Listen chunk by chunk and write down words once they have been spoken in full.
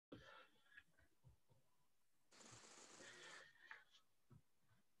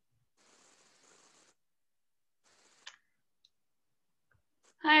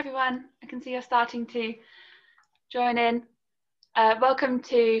everyone. I can see you're starting to join in. Welcome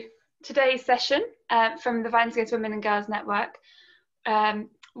to today's session from the Violence Against Women and Girls Network.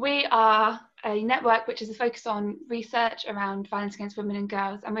 We are a network which is focused on research around violence against women and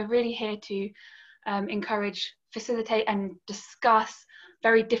girls, and we're really here to encourage, facilitate and discuss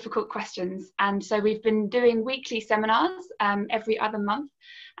very difficult questions. And so we've been doing weekly seminars every other month,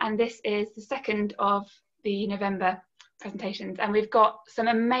 and this is the second of the November presentations, and we've got some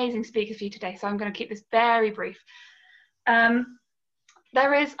amazing speakers for you today, so I'm going to keep this very brief.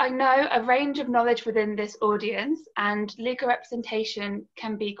 There is, I know, a range of knowledge within this audience, and legal representation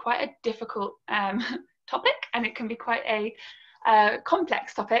can be quite a difficult topic, and it can be quite a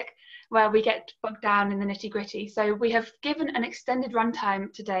complex topic where we get bogged down in the nitty-gritty. So we have given an extended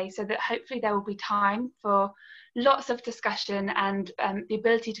runtime today so that hopefully there will be time for lots of discussion and the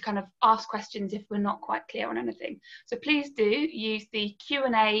ability to kind of ask questions if we're not quite clear on anything. So please do use the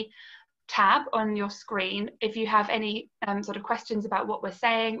Q&A tab on your screen if you have any sort of questions about what we're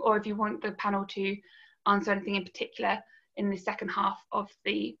saying, or if you want the panel to answer anything in particular in the second half of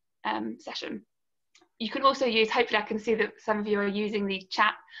the session. You can also use, hopefully I can see that some of you are using the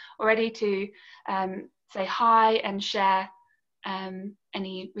chat already to say hi and share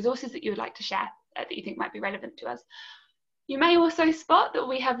any resources that you would like to share that you think might be relevant to us. You may also spot that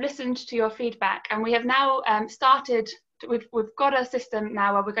we have listened to your feedback, and we have now started, we've got a system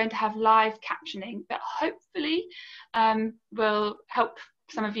now where we're going to have live captioning that hopefully will help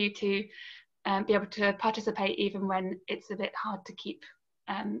some of you to be able to participate even when it's a bit hard to keep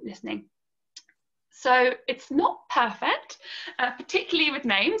listening. So it's not perfect, particularly with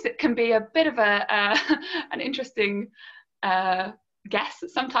names. It can be a bit of an interesting guess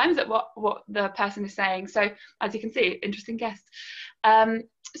sometimes at what the person is saying. So as you can see, interesting guess.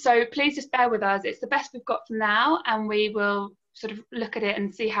 So please just bear with us. It's the best we've got for now, and we will sort of look at it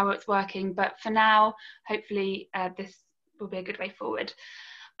and see how it's working. But for now, hopefully this will be a good way forward.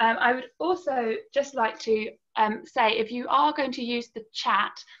 I would also just like to say, if you are going to use the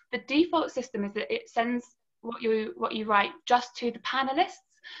chat, the default system is that it sends what you write just to the panelists.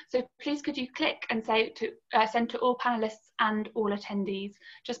 So please could you click and say to send to all panelists and all attendees,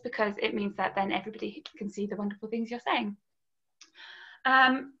 just because it means that then everybody can see the wonderful things you're saying.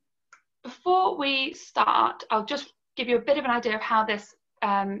 Before we start, I'll just give you a bit of an idea of how this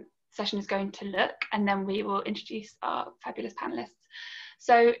session is going to look, and then we will introduce our fabulous panelists.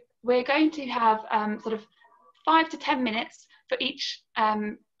 So we're going to have sort of 5 to 10 minutes for each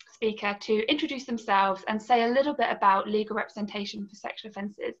speaker to introduce themselves and say a little bit about legal representation for sexual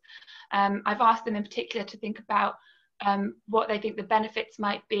offences. I've asked them in particular to think about what they think the benefits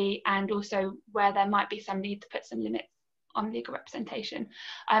might be, and also where there might be some need to put some limits on legal representation.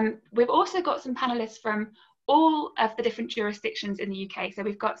 We've also got some panellists from all of the different jurisdictions in the UK. So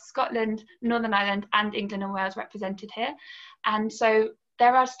we've got Scotland, Northern Ireland and England and Wales represented here. And so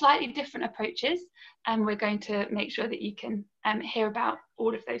there are slightly different approaches, and we're going to make sure that you can hear about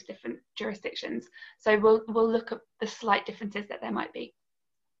all of those different jurisdictions. So we'll look at the slight differences that there might be.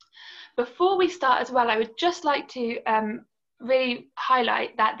 Before we start as well, I would just like to really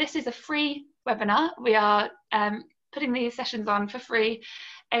highlight that this is a free webinar. We are putting these sessions on for free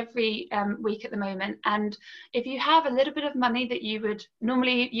every week at the moment. And if you have a little bit of money that you would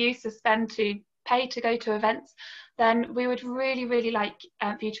normally use to spend to pay to go to events, then we would really, really like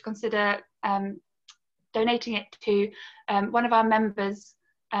for you to consider donating it to one of our members,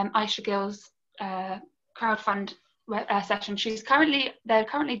 Aisha Gill's crowdfund session. They're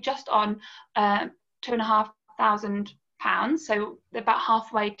currently just on £2,500, so they're about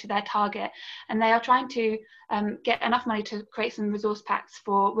halfway to their target, and they are trying to get enough money to create some resource packs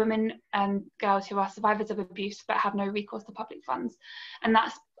for women and girls who are survivors of abuse but have no recourse to public funds. And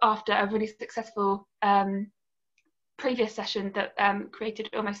that's after a really successful previous session that created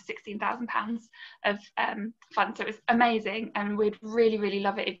almost £16,000 of funds. So it was amazing, and we'd really, really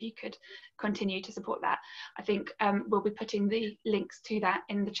love it if you could continue to support that. I think we'll be putting the links to that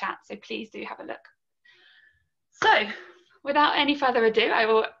in the chat, so please do have a look. So without any further ado, I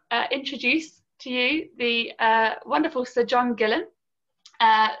will introduce to you the wonderful Sir John Gillen.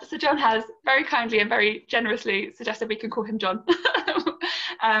 Sir John has very kindly and very generously suggested we can call him John.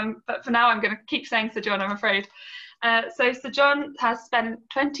 But for now, I'm going to keep saying Sir John, I'm afraid. So Sir John has spent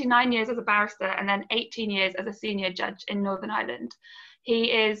 29 years as a barrister and then 18 years as a senior judge in Northern Ireland.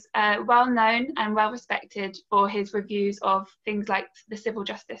 He is well known and well respected for his reviews of things like the civil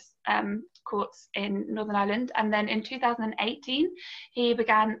justice courts in Northern Ireland. And then in 2018, he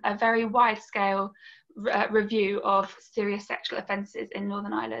began a very wide-scale review of serious sexual offences in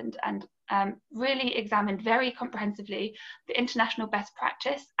Northern Ireland, and really examined very comprehensively the international best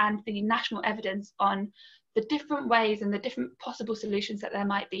practice and the national evidence on the different ways and the different possible solutions that there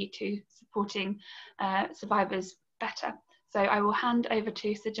might be to supporting survivors better. So I will hand over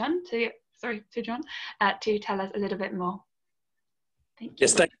to John to tell us a little bit more. Thank you.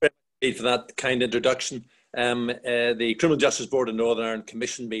 Yes, thank you very much for that kind introduction. The Criminal Justice Board in Northern Ireland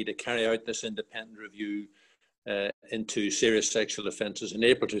commissioned me to carry out this independent review into serious sexual offences in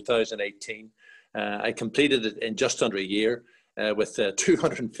April 2018. I completed it in just under a year with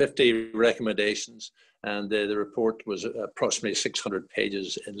 250 recommendations, and the report was approximately 600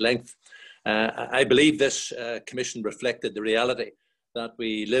 pages in length. I believe this commission reflected the reality that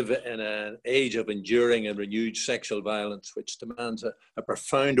we live in an age of enduring and renewed sexual violence, which demands a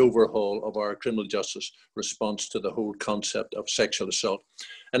profound overhaul of our criminal justice response to the whole concept of sexual assault.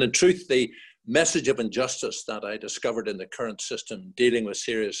 And in truth, the message of injustice that I discovered in the current system dealing with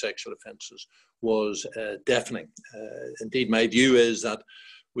serious sexual offences was deafening. Indeed, my view is that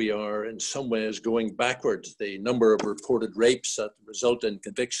we are in some ways going backwards. The number of reported rapes that result in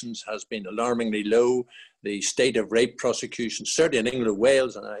convictions has been alarmingly low. The state of rape prosecution, certainly in England and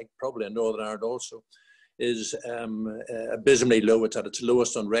Wales, and I probably in Northern Ireland also, is abysmally low. It's at its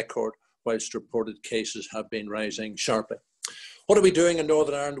lowest on record, whilst reported cases have been rising sharply. What are we doing in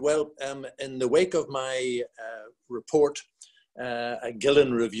Northern Ireland? Well, in the wake of my report, a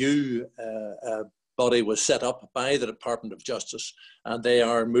Gillen review body was set up by the Department of Justice, and they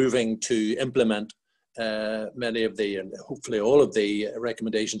are moving to implement many of the, and hopefully all of the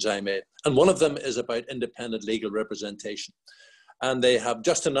recommendations I made. And one of them is about independent legal representation. And they have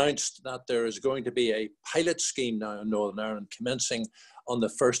just announced that there is going to be a pilot scheme now in Northern Ireland commencing on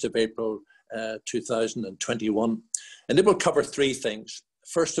the 1st of April 2021. And it will cover three things.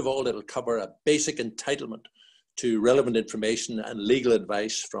 First of all, it'll cover a basic entitlement to relevant information and legal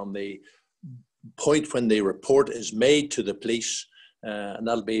advice from the point when the report is made to the police, and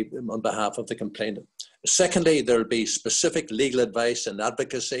that'll be on behalf of the complainant. Secondly, there'll be specific legal advice and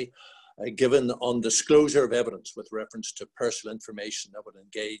advocacy given on disclosure of evidence with reference to personal information that would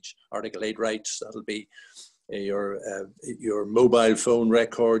engage Article 8 rights. That'll be your mobile phone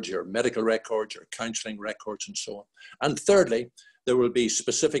records, your medical records, your counselling records, and so on. And thirdly, there will be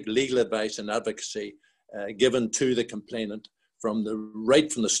specific legal advice and advocacy given to the complainant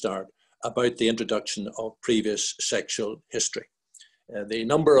right from the start about the introduction of previous sexual history. The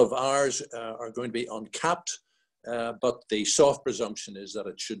number of hours are going to be uncapped, but the soft presumption is that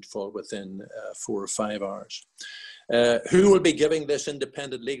it should fall within 4 or 5 hours. Who will be giving this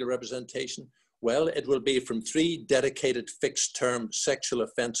independent legal representation? Well, it will be from 3 dedicated fixed-term sexual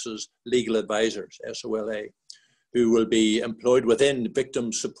offences legal advisors, SOLA, who will be employed within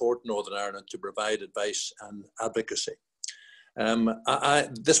Victim Support Northern Ireland to provide advice and advocacy.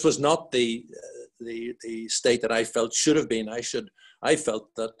 This was not the state that I felt should have been. I felt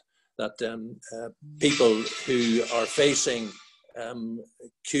that people who are facing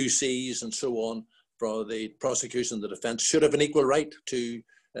QCs and so on for the prosecution and the defence should have an equal right to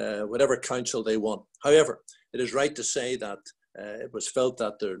whatever counsel they want. However, it is right to say that it was felt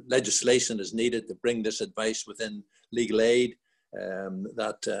that the legislation is needed to bring this advice within legal aid,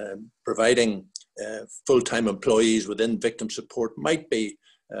 that providing full-time employees within victim support might be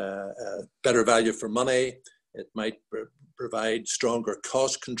better value for money. It might provide stronger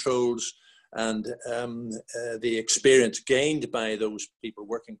cost controls, and the experience gained by those people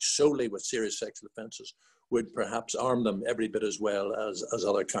working solely with serious sexual offences would perhaps arm them every bit as well as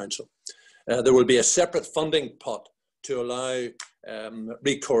other counsel. There will be a separate funding pot to allow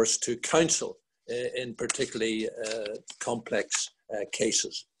recourse to counsel in particularly complex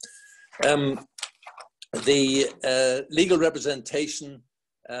cases. The legal representation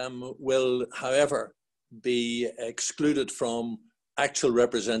will, however, be excluded from actual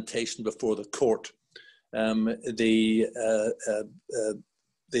representation before the court. The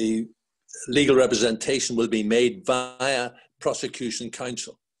legal representation will be made via prosecution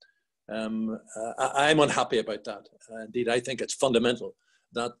counsel. I'm unhappy about that. Indeed, I think it's fundamental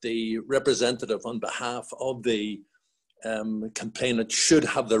that the representative on behalf of the complainant should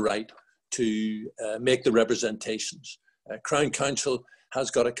have the right to make the representations. Crown Counsel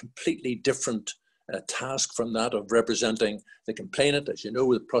has got a completely different task from that of representing the complainant. As you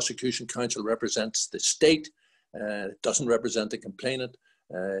know, the Prosecution Counsel represents the state, it doesn't represent the complainant.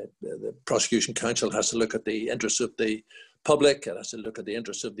 The Prosecution Counsel has to look at the interests of the public, it has to look at the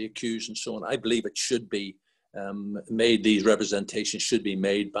interests of the accused and so on. I believe it should be made, these representations should be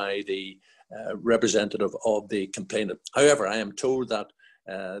made by the representative of the complainant. However, I am told that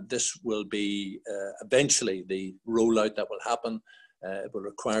This will be eventually the rollout that will happen. It will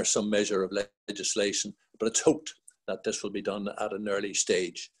require some measure of legislation, but it's hoped that this will be done at an early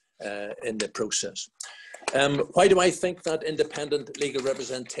stage in the process. Why do I think that independent legal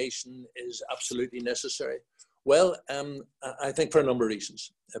representation is absolutely necessary? Well, I think for a number of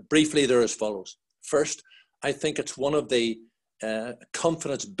reasons. Briefly, they're as follows. First, I think it's one of the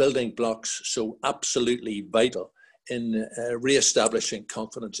confidence building blocks so absolutely vital in re-establishing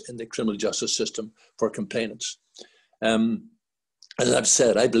confidence in the criminal justice system for complainants. As I've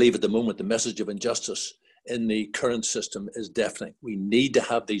said, I believe at the moment the message of injustice in the current system is deafening. We need to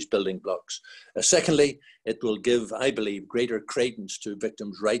have these building blocks. Secondly, it will give, I believe, greater credence to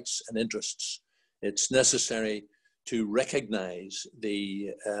victims' rights and interests. It's necessary to recognize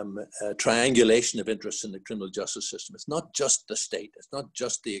the triangulation of interests in the criminal justice system. It's not just the state, it's not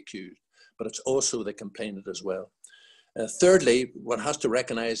just the accused, but it's also the complainant as well. Thirdly, one has to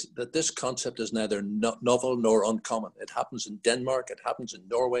recognize that this concept is neither novel nor uncommon. It happens in Denmark, it happens in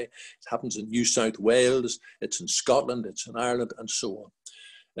Norway, it happens in New South Wales, it's in Scotland, it's in Ireland, and so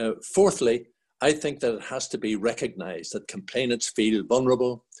on. Fourthly, I think that it has to be recognized that complainants feel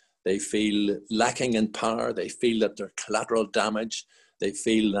vulnerable, they feel lacking in power, they feel that they're collateral damage, they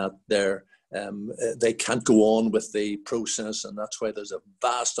feel that they can't go on with the process, and that's why there's a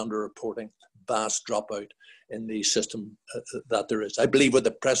vast underreporting, vast dropout in the system that there is. I believe with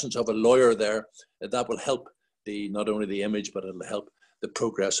the presence of a lawyer there, that will help not only the image, but it'll help the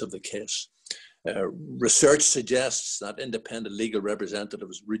progress of the case. Research suggests that independent legal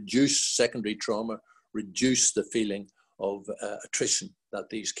representatives reduce secondary trauma, reduce the feeling of attrition that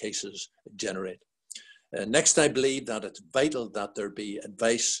these cases generate. Next, I believe that it's vital that there be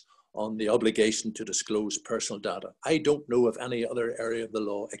advice on the obligation to disclose personal data. I don't know of any other area of the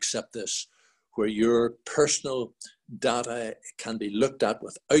law except this, where your personal data can be looked at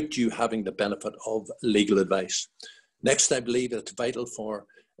without you having the benefit of legal advice. Next, I believe it's vital for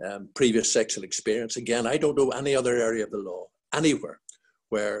previous sexual experience. Again, I don't know any other area of the law, anywhere,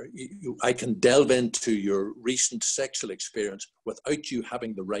 where I can delve into your recent sexual experience without you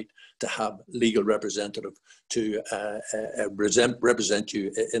having the right to have legal representative to represent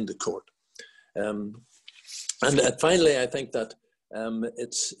you in the court. And finally, I think that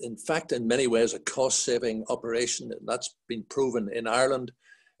it's in fact in many ways a cost-saving operation. That's been proven in Ireland.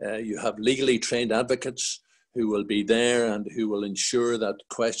 You have legally trained advocates who will be there and who will ensure that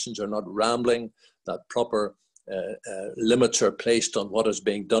questions are not rambling, that proper limits are placed on what is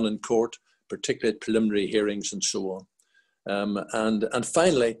being done in court, particularly at preliminary hearings and so on. And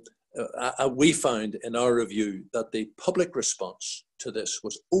finally, we found in our review that the public response to this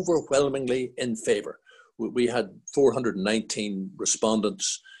was overwhelmingly in favour. We had 419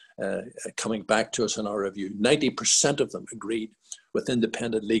 respondents coming back to us in our review. 90% of them agreed with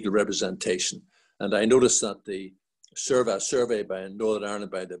independent legal representation. And I noticed that the survey by Northern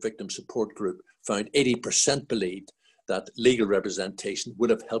Ireland by the Victim Support Group found 80% believed that legal representation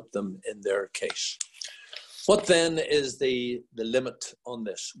would have helped them in their case. What then is the limit on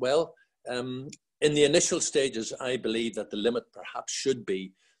this? Well, in the initial stages, I believe that the limit perhaps should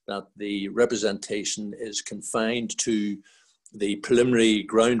be that the representation is confined to the preliminary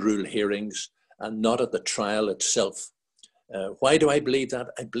ground rule hearings and not at the trial itself. Why do I believe that?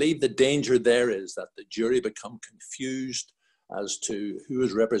 I believe the danger there is that the jury become confused as to who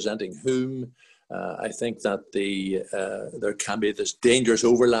is representing whom. I think that there can be this dangerous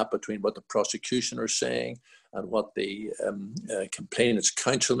overlap between what the prosecution are saying and what the complainant's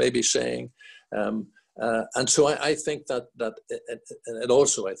counsel may be saying. And so I think that and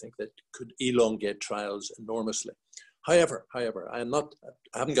also I think that could elongate trials enormously. However, I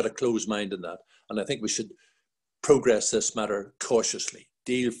haven't got a closed mind in that, and I think we should progress this matter cautiously.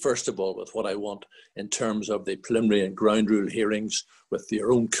 Deal first of all with what I want in terms of the preliminary and ground rule hearings with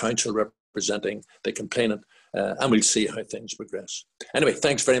your own counsel representing the complainant, and we'll see how things progress. Anyway,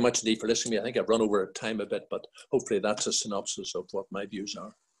 thanks very much indeed for listening to me. I think I've run over time a bit, but hopefully that's a synopsis of what my views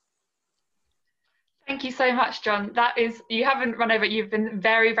are. Thank you so much, John. You haven't run over, you've been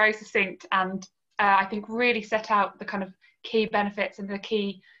very, very succinct, and I think really set out the kind of key benefits and the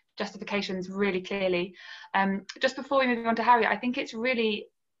key justifications really clearly. Just before we move on to Harriet, I think it's really,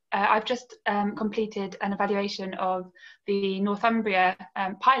 I've just completed an evaluation of the Northumbria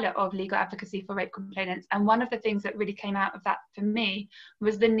pilot of legal advocacy for rape complainants, and one of the things that really came out of that for me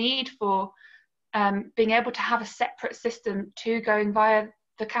was the need for being able to have a separate system to going via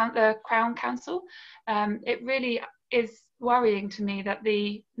the Crown Council. It really is worrying to me that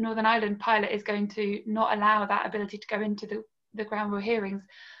the Northern Ireland pilot is going to not allow that ability to go into the ground rule hearings.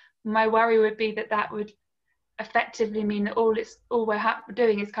 My worry would be that that would effectively mean that all we're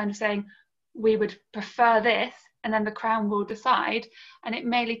doing is kind of saying we would prefer this, and then the Crown will decide, and it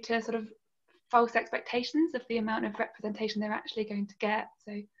may lead to sort of false expectations of the amount of representation they're actually going to get.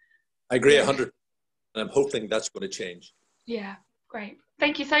 So I agree 100%, and I'm hoping that's going to change. Yeah, great.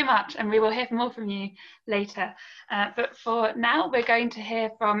 Thank you so much, and we will hear more from you later. But for now, we're going to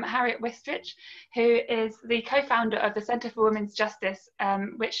hear from Harriet Wistrich, who is the co-founder of the Centre for Women's Justice,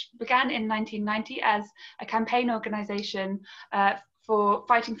 which began in 1990 as a campaign organisation for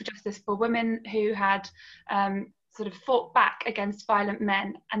fighting for justice for women who had sort of fought back against violent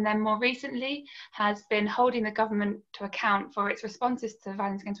men, and then more recently has been holding the government to account for its responses to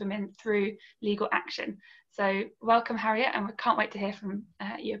violence against women through legal action. So welcome, Harriet, and we can't wait to hear from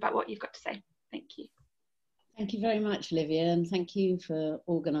you about what you've got to say. Thank you. Thank you very much, Olivia, and thank you for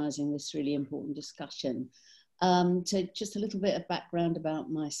organising this really important discussion. So just a little bit of background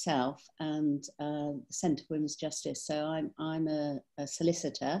about myself and the Centre for Women's Justice. So I'm a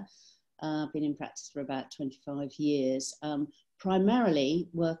solicitor. I've been in practice for about 25 years, primarily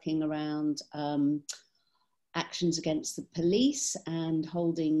working around actions against the police and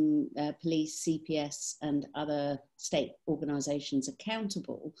holding police, CPS and other state organisations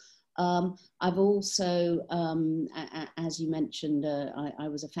accountable. I've also, as you mentioned, I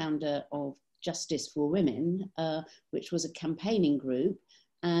was a founder of Justice for Women, which was a campaigning group,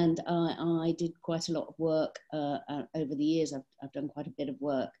 and I did quite a lot of work over the years. I've done quite a bit of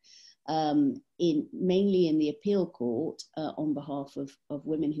work mainly in the appeal court on behalf of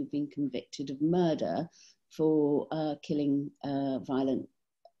women who've been convicted of murder for killing violent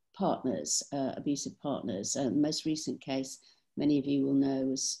partners, abusive partners. The most recent case, many of you will know,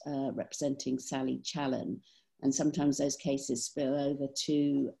 was representing Sally Challen, and sometimes those cases spill over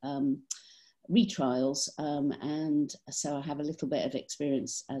to retrials, and so I have a little bit of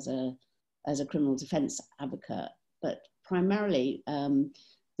experience as a criminal defence advocate, but primarily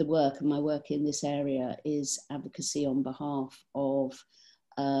the work and my work in this area is advocacy on behalf of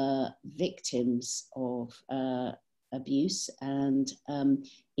victims of abuse, and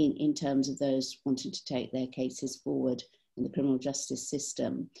in terms of those wanting to take their cases forward in the criminal justice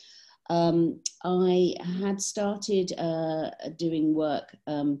system. I had started doing work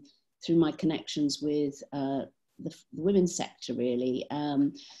through my connections with the women's sector, really,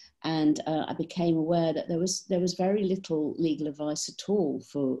 and I became aware that there was very little legal advice at all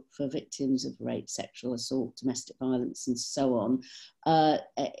for victims of rape, sexual assault, domestic violence, and so on.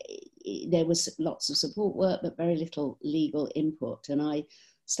 There was lots of support work, but very little legal input. And I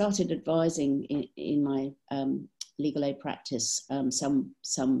started advising in my legal aid practice some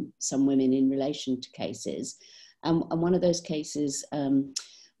women in relation to cases, and one of those cases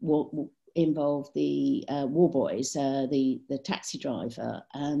involved the War Boys, the taxi driver,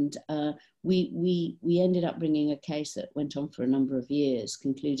 and we ended up bringing a case that went on for a number of years,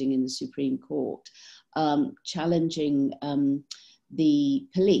 concluding in the Supreme Court, challenging the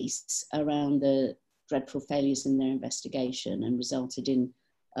police around the dreadful failures in their investigation, and resulted in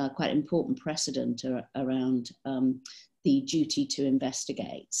quite important precedent around the duty to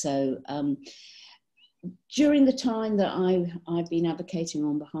investigate. So during the time that I've been advocating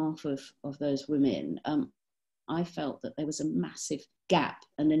on behalf of those women, I felt that there was a massive gap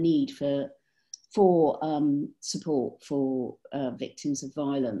and a need for support for victims of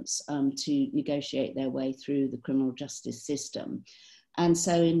violence to negotiate their way through the criminal justice system. And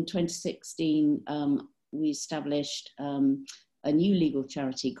so in 2016, we established a new legal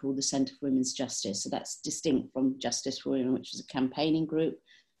charity called the Centre for Women's Justice. So that's distinct from Justice for Women, which was a campaigning group.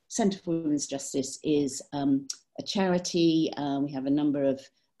 Centre for Women's Justice is a charity. We have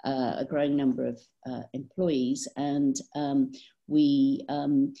a growing number of employees, and we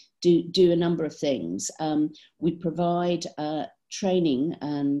do a number of things. We provide training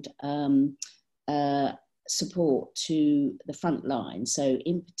and support to the front line. So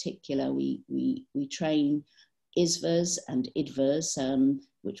in particular, we train ISVAs and IDVAs,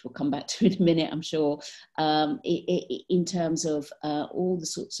 which we'll come back to in a minute, I'm sure, in terms of all the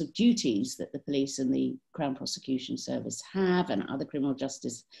sorts of duties that the police and the Crown Prosecution Service have, and other criminal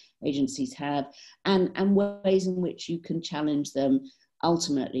justice agencies have, and ways in which you can challenge them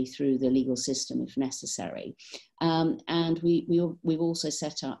ultimately through the legal system if necessary. And we've also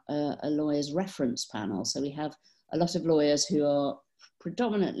set up a lawyers reference panel. So we have a lot of lawyers who are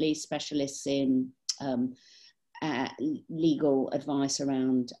predominantly specialists in legal advice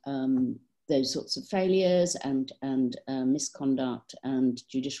around those sorts of failures and misconduct and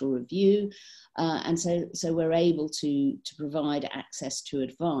judicial review, and so we're able to provide access to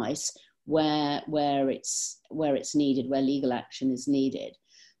advice where it's needed, where legal action is needed.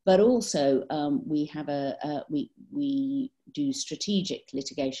 but also we have we do strategic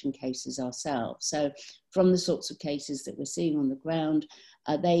litigation cases ourselves. So from the sorts of cases that we're seeing on the ground,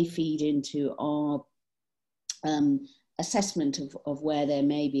 they feed into our assessment of where there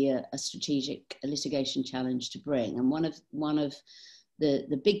may be a strategic litigation challenge to bring. And one of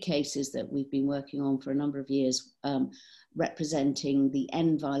the big cases that we've been working on for a number of years, representing the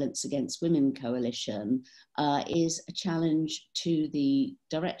End Violence Against Women Coalition, is a challenge to the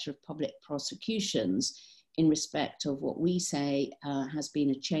Director of Public Prosecutions in respect of what we say has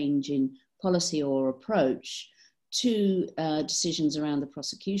been a change in policy or approach to decisions around the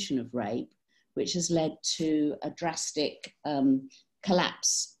prosecution of rape, which has led to a drastic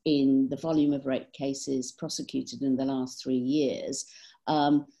collapse in the volume of rape cases prosecuted in the last 3 years.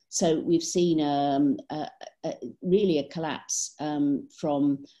 So we've seen really a collapse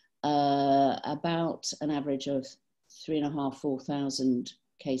from about an average of 3,500 to 4,000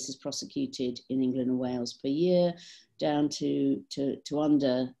 cases prosecuted in England and Wales per year, down to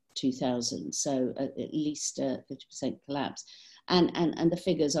under 2,000. So at least a 50% collapse. And the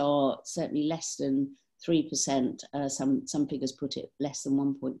figures are certainly less than 3%. Some figures put it less than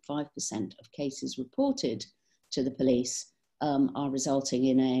 1.5% of cases reported to the police are resulting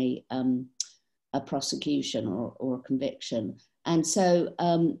in a prosecution or a conviction. And so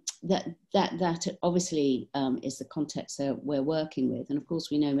that obviously is the context that we're working with. And of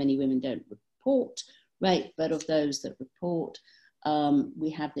course, we know many women don't report rape, but of those that report, we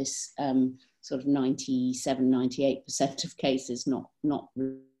have this sort of 97, 98% of cases not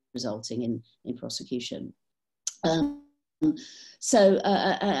resulting in prosecution. And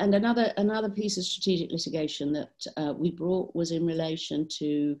another piece of strategic litigation that we brought was in relation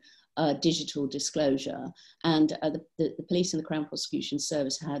to digital disclosure. And the police and the Crown Prosecution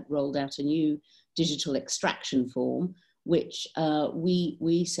Service had rolled out a new digital extraction form, which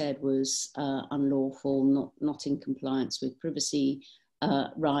we said was unlawful, not in compliance with privacy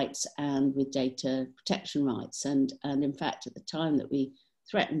rights and with data protection rights. And in fact, at the time that we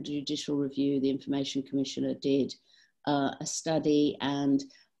threatened judicial review, the Information Commissioner did a study, and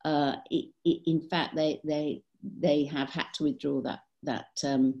in fact they have had to withdraw the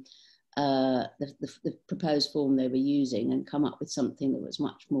proposed form they were using and come up with something that was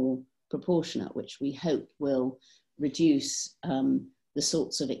much more proportionate, which we hope will reduce the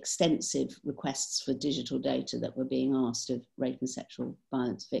sorts of extensive requests for digital data that were being asked of rape and sexual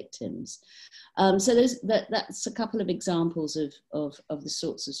violence victims. So that's a couple of examples of the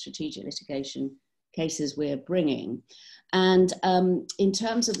sorts of strategic litigation cases we're bringing. And in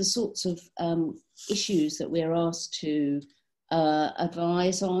terms of the sorts of issues that we're asked to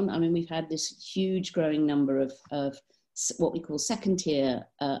advise on, I mean, we've had this huge growing number of what we call second tier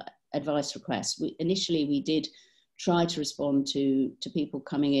advice requests. Initially we did try to respond to people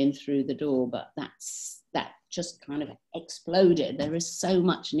coming in through the door, but that just kind of exploded. There is so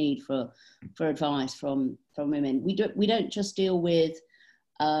much need for advice from women. We don't just deal with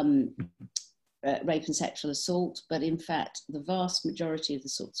rape and sexual assault, but in fact, the vast majority of the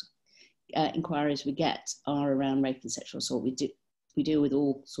sorts of inquiries we get are around rape and sexual assault. We deal with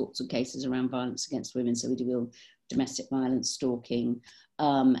all sorts of cases around violence against women. So we deal with domestic violence, stalking,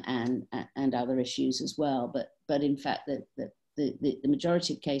 and other issues as well. But in fact, the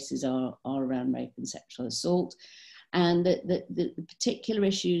majority of cases are around rape and sexual assault. And the particular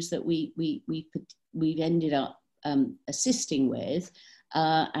issues that we've ended up assisting with,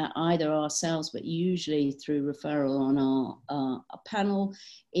 either ourselves, but usually through referral on our panel,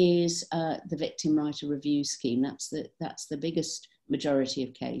 is the Victim Right of Review scheme. That's the biggest majority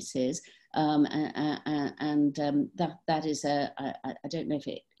of cases, and that is I don't know if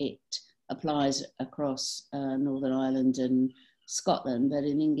it applies across Northern Ireland and Scotland, but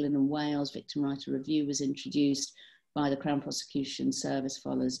in England and Wales, Victim Right of Review was introduced by the Crown Prosecution Service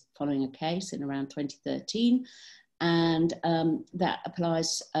following a case in around 2013. And that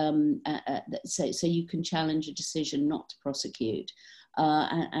applies, so you can challenge a decision not to prosecute.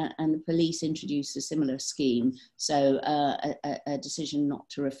 And the police introduced a similar scheme. So a decision not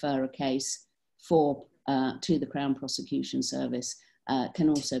to refer a case to the Crown Prosecution Service can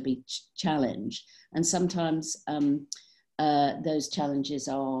also be challenged. And sometimes those challenges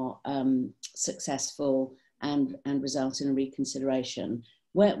are successful and result in a reconsideration.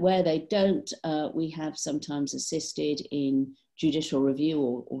 Where they don't, we have sometimes assisted in judicial review,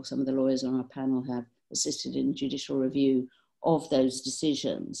 or some of the lawyers on our panel have assisted in judicial review of those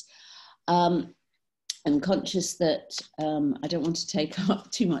decisions. I'm conscious that I don't want to take up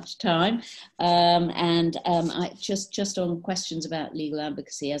too much time, I just on questions about legal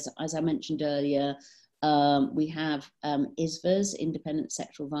advocacy, as I mentioned earlier, We have ISVAs, Independent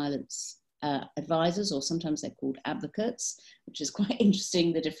Sexual Violence Advisors, or sometimes they're called advocates, which is quite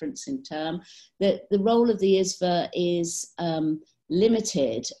interesting, the difference in term. The role of the ISVA is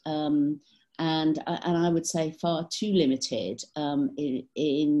limited, and I would say far too limited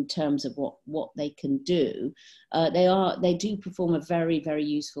in terms of what they can do. They do perform a very, very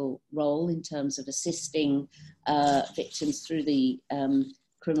useful role in terms of assisting victims through the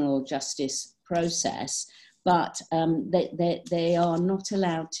criminal justice process, but they are not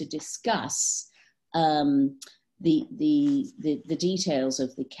allowed to discuss the details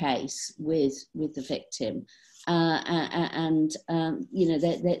of the case with the victim. You know,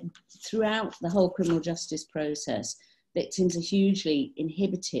 throughout the whole criminal justice process, victims are hugely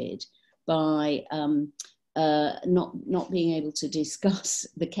inhibited by not being able to discuss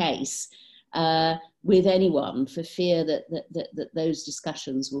the case with anyone, for fear that those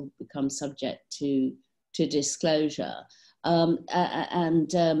discussions will become subject to disclosure. You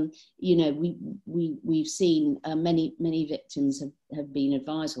know, we've seen many victims have been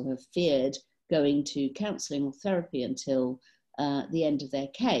advised or have feared going to counselling or therapy until the end of their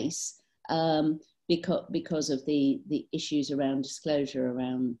case, because of the issues around disclosure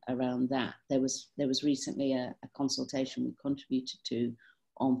around that. There was recently a consultation we contributed to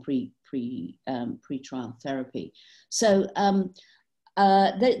on pre-trial therapy. So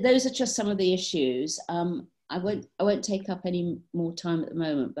those are just some of the issues. I won't take up any more time at the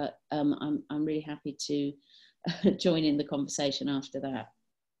moment, but I'm really happy to join in the conversation after that.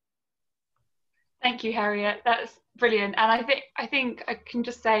 Thank you, Harriet. That's brilliant. And I think I can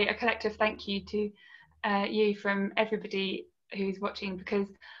just say a collective thank you to you from everybody who's watching, because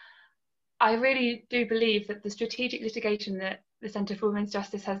I really do believe that the strategic litigation that the Centre for Women's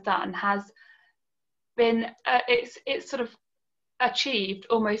Justice has done has been, it's sort of achieved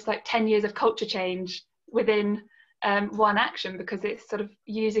almost like 10 years of culture change within one action, because it's sort of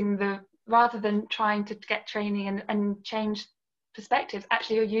using rather than trying to get training and change perspectives,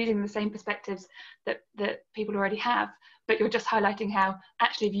 actually you're using the same perspectives that people already have, but you're just highlighting how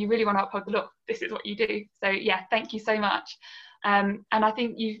actually if you really want to uphold the law, this is what you do. So yeah, thank you so much. And I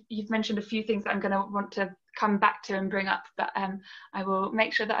think you've mentioned a few things that I'm going to want to come back to and bring up, but I will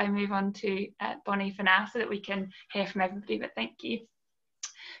make sure that I move on to Bonnie for now so that we can hear from everybody, but thank you.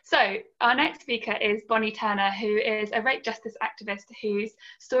 So our next speaker is Bonnie Turner, who is a rape justice activist whose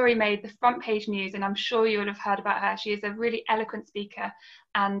story made the front page news, and I'm sure you'll have heard about her. She is a really eloquent speaker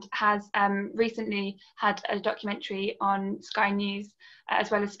and has recently had a documentary on Sky News,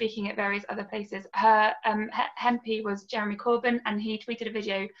 as well as speaking at various other places. Her MP was Jeremy Corbyn, and he tweeted a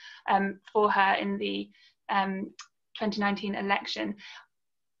video for her in the 2019 election.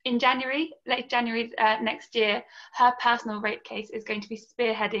 In January, late January next year, her personal rape case is going to be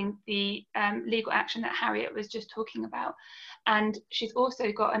spearheading the legal action that Harriet was just talking about. And she's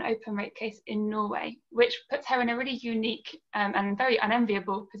also got an open rape case in Norway, which puts her in a really unique and very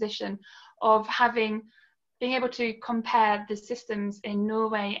unenviable position of being able to compare the systems in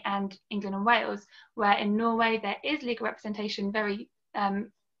Norway and England and Wales, where in Norway there is legal representation very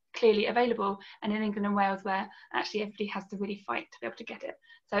clearly available, and in England and Wales where actually everybody has to really fight to be able to get it.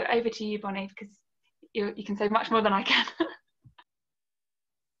 So over to you, Bonnie, because you can say much more than I can.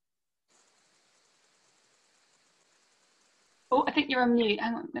 Oh, I think you're on mute.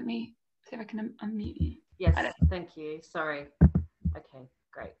 Hang on, let me see if I can unmute you. Yes, thank you. Sorry. Okay,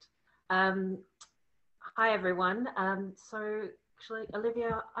 great. Hi, everyone. So actually,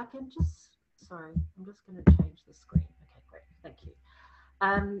 Olivia, I can just, sorry, I'm just going to change the screen. Okay, great. Thank you.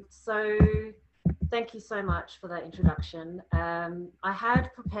 So thank you so much for that introduction. I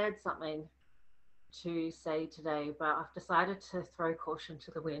had prepared something to say today, but I've decided to throw caution to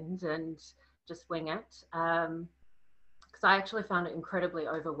the wind and just wing it, because I actually found it incredibly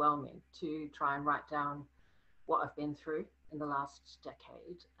overwhelming to try and write down what I've been through in the last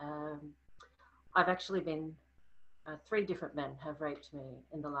decade. I've actually been, 3 different men have raped me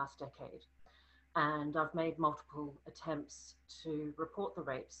in the last decade. And I've made multiple attempts to report the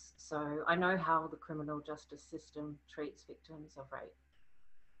rapes, so I know how the criminal justice system treats victims of rape.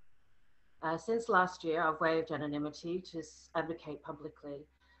 Since last year, I've waived anonymity to advocate publicly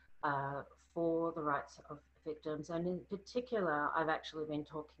for the rights of victims, and in particular, I've actually been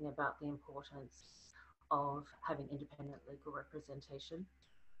talking about the importance of having independent legal representation.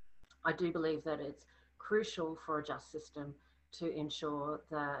 I do believe that it's crucial for a just system to ensure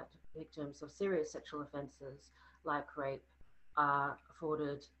that victims of serious sexual offences like rape are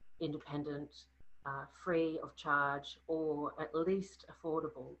afforded independent, free of charge, or at least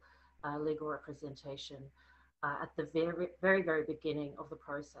affordable legal representation at the very, very beginning of the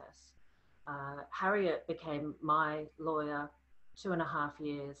process. Harriet became my lawyer 2.5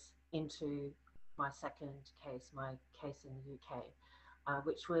 years into my second case, my case in the UK,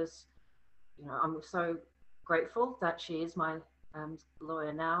 which was, you know, I'm so grateful that she is my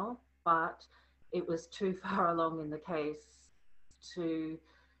lawyer now, but it was too far along in the case to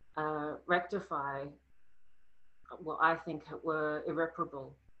rectify what I think were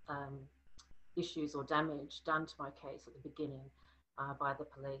irreparable issues or damage done to my case at the beginning by the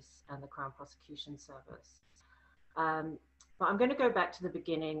police and the Crown Prosecution Service. But I'm going to go back to the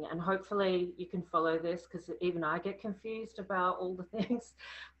beginning, and hopefully you can follow this, because even I get confused about all the things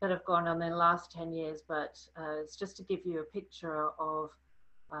that have gone on in the last 10 years, but it's just to give you a picture of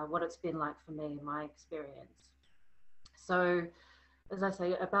what it's been like for me, my experience. So, as I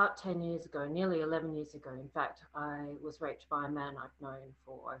say, about 10 years ago, nearly 11 years ago, in fact, I was raped by a man I've known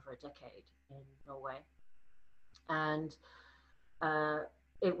for over a decade in Norway. And I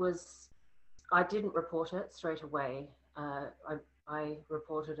didn't report it straight away. I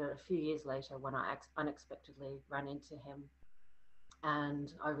reported it a few years later when I unexpectedly ran into him,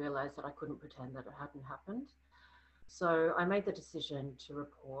 and I realized that I couldn't pretend that it hadn't happened. So I made the decision to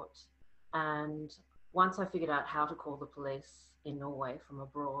report, and once I figured out how to call the police in Norway from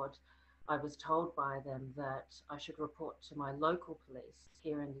abroad, I was told by them that I should report to my local police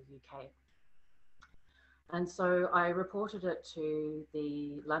here in the UK. And so I reported it to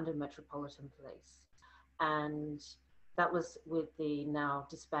the London Metropolitan Police, and that was with the now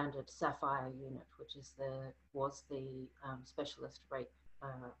disbanded Sapphire unit, which is was the specialist rape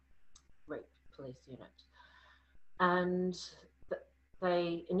police unit. And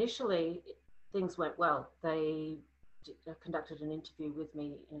they initially, things went well. They conducted an interview with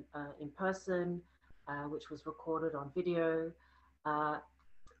me in person, which was recorded on video. I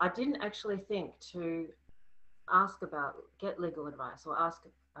didn't actually think to get legal advice or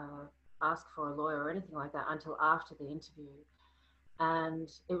ask for a lawyer or anything like that until after the interview. And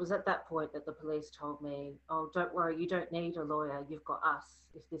it was at that point that the police told me, oh, don't worry, you don't need a lawyer, you've got us.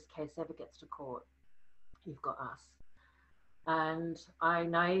 If this case ever gets to court, you've got us. And I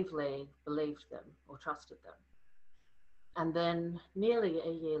naively believed them or trusted them. And then nearly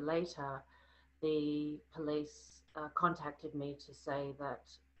a year later, the police contacted me to say that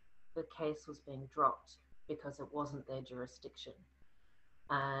the case was being dropped because it wasn't their jurisdiction,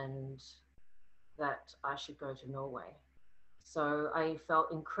 and that I should go to Norway. So I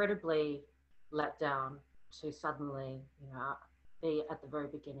felt incredibly let down to suddenly, you know, be at the very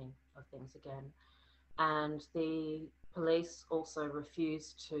beginning of things again. And the police also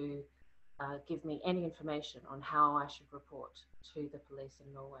refused to give me any information on how I should report to the police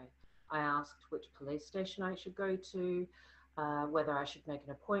in Norway. I asked which police station I should go to, whether I should make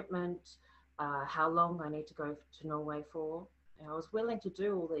an appointment, how long I need to go to Norway for. And I was willing to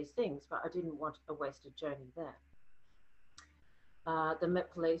do all these things, but I didn't want a wasted journey there. The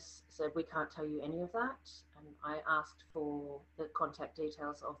Met Police said, we can't tell you any of that. And I asked for the contact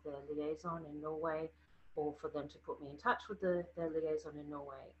details of their liaison in Norway, or for them to put me in touch with their liaison in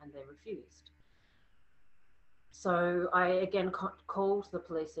Norway, and they refused. So I again called the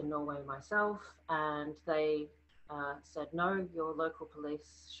police in Norway myself, and they said, no, your local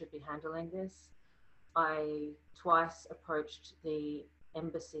police should be handling this. I twice approached the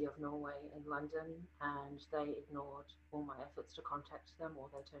Embassy of Norway in London, and they ignored all my efforts to contact them, or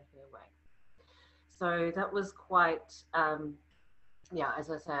they turned me away. So that was quite, yeah, as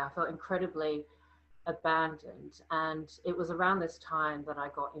I say, I felt incredibly abandoned. And it was around this time that I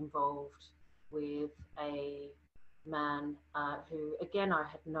got involved with a man who, again, I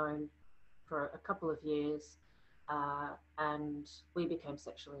had known for a couple of years, and we became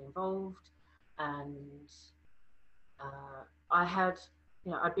sexually involved. And I had,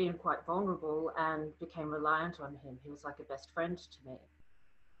 you know, I'd been quite vulnerable and became reliant on him. He was like a best friend to me.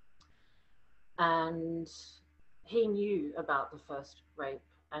 And he knew about the first rape,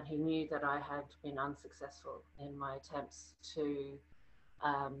 and he knew that I had been unsuccessful in my attempts to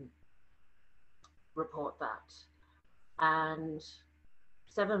report that. And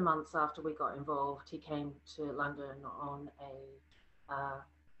 7 months after we got involved, he came to London on a,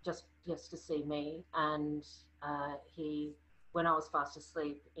 just to see me. And when I was fast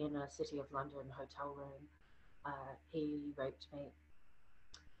asleep in a City of London hotel room, he raped me.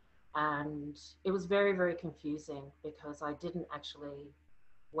 And it was very, very confusing because I didn't actually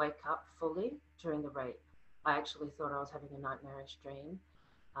wake up fully during the rape. I actually thought I was having a nightmarish dream.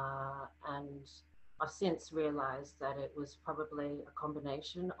 And I've since realized that it was probably a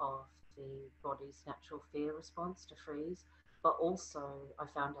combination of the body's natural fear response to freeze, but also I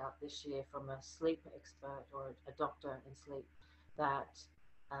found out this year from a sleep expert or a doctor in sleep that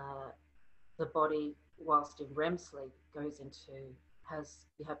the body, whilst in REM sleep,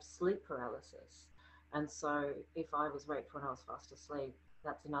 you have sleep paralysis. And so if I was raped when I was fast asleep,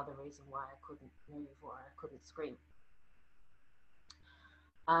 that's another reason why I couldn't move or I couldn't scream.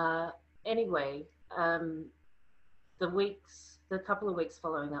 Anyway, the couple of weeks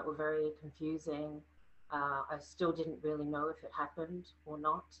following that were very confusing. I still didn't really know if it happened or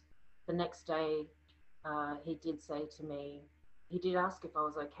not. The next day, he did say to me, he did ask if I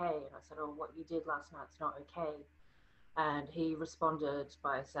was okay. And I said, oh, what you did last night's not okay. And he responded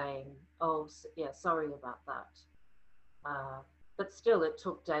by saying, oh, yeah, sorry about that. But still, it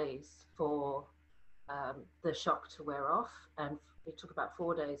took days for the shock to wear off. And it took about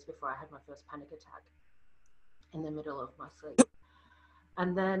 4 days before I had my first panic attack in the middle of my sleep.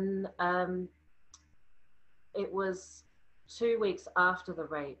 And then it was 2 weeks after the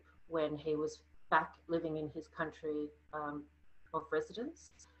rape when he was back living in his country of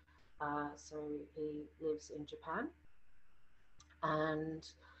residence. So he lives in Japan. And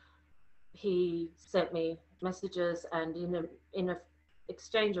he sent me messages, and in a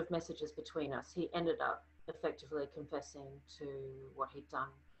exchange of messages between us, he ended up effectively confessing to what he'd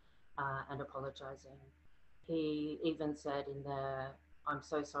done and apologizing. He even said in there, I'm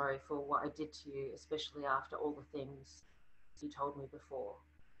so sorry for what I did to you, especially after all the things you told me before.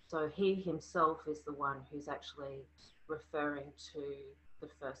 So he himself is the one who's actually referring to the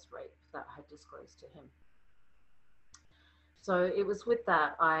first rape that I had disclosed to him. So it was with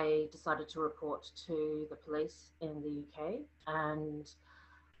that I decided to report to the police in the UK, and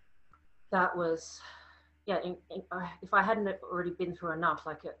that was, yeah, if I hadn't already been through enough,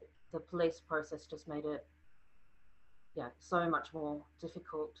 the police process just made it, yeah, so much more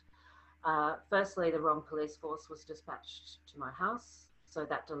difficult. Firstly, the wrong police force was dispatched to my house, so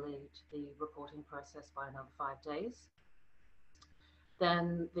that delayed the reporting process by another 5 days.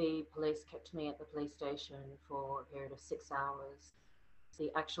 Then the police kept me at the police station for a period of 6 hours.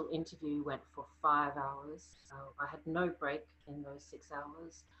 The actual interview went for 5 hours. So I had no break in those 6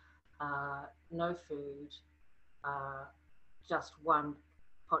 hours, no food, just one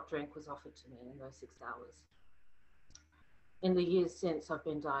hot drink was offered to me in those 6 hours. In the years since, I've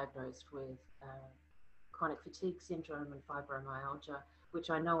been diagnosed with chronic fatigue syndrome and fibromyalgia, which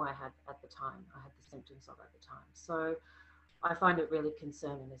I know I had at the time. I had the symptoms of at the time. So I find it really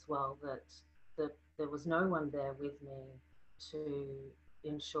concerning as well that there was no one there with me to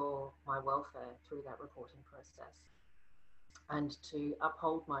ensure my welfare through that reporting process and to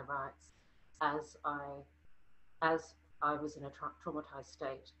uphold my rights as I was in a traumatized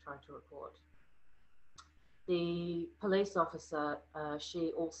state trying to report. The police officer,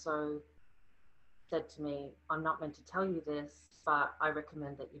 she also said to me, I'm not meant to tell you this, but I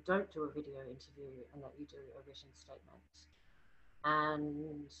recommend that you don't do a video interview and that you do a written statement.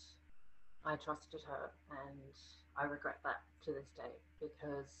 And I trusted her, and I regret that to this day,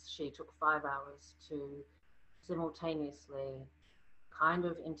 because she took 5 hours to simultaneously kind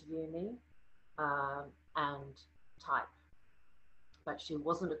of interview me and type. But she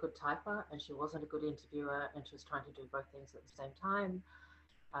wasn't a good typer and she wasn't a good interviewer, and she was trying to do both things at the same time.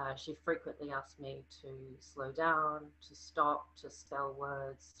 She frequently asked me to slow down, to stop, to spell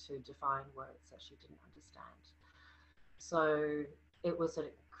words, to define words that she didn't understand. So it was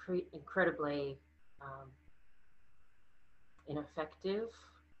an incredibly ineffective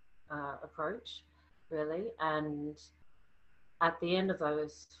approach, really. And at the end of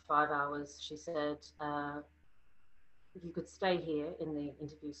those 5 hours, she said, you could stay here in the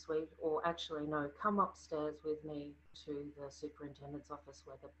interview suite, or actually, no, come upstairs with me to the superintendent's office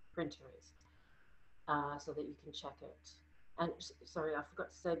where the printer is, so that you can check it. And sorry, I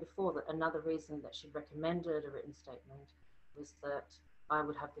forgot to say before that another reason that she recommended a written statement was that I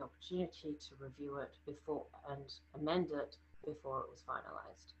would have the opportunity to review it before and amend it before it was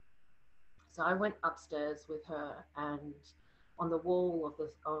finalized. So I went upstairs with her, and on the wall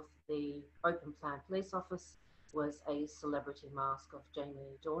of the open plan police office was a celebrity mask of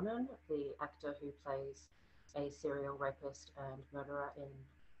Jamie Dornan, the actor who plays a serial rapist and murderer in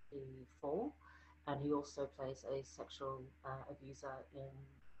The Fall, and he also plays a sexual abuser in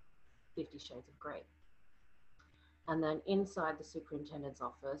 50 Shades of Grey. And then inside the superintendent's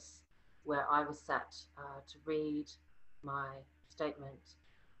office, where I was sat to read my statement,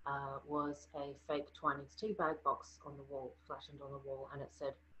 was a fake Twinings teabag box on the wall, flattened on the wall, and it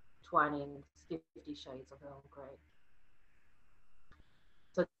said Twinings 50 Shades of Earl Grey.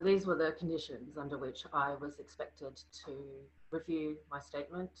 So these were the conditions under which I was expected to review my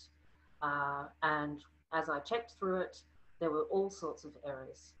statement. And as I checked through it, there were all sorts of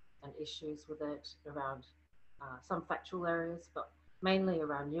errors and issues with it around some factual areas, but mainly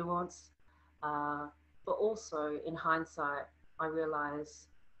around nuance. but also in hindsight, I realized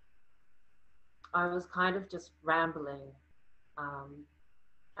I was kind of just rambling,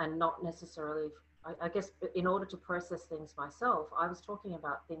 and not necessarily, I guess in order to process things myself, I was talking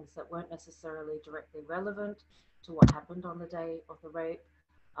about things that weren't necessarily directly relevant to what happened on the day of the rape,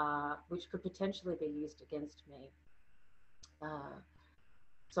 which could potentially be used against me.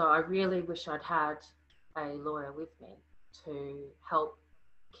 So I really wish I'd had a lawyer with me to help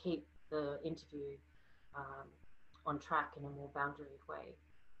keep the interview on track in a more boundaried way.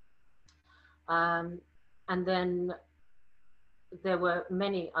 And then there were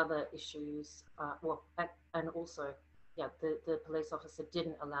many other issues, and also, yeah, the police officer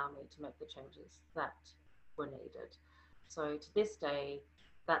didn't allow me to make the changes that were needed. So to this day,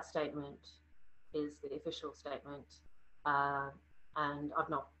 that statement is the official statement, and I've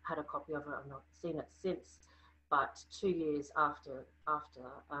not had a copy of it, I've not seen it since, but 2 years after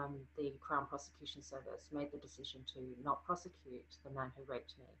the Crown Prosecution Service made the decision to not prosecute the man who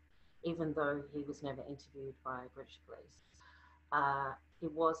raped me, even though he was never interviewed by British police. He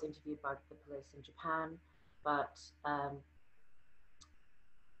was interviewed by the police in Japan, but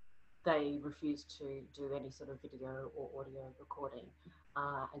they refused to do any sort of video or audio recording.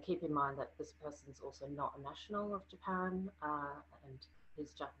 And keep in mind that this person's also not a national of Japan, and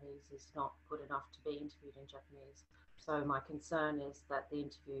his Japanese is not good enough to be interviewed in Japanese. So my concern is that the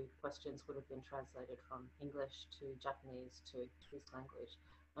interview questions would have been translated from English to Japanese to his language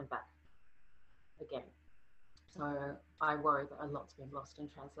and back again. So I worry that a lot's been lost in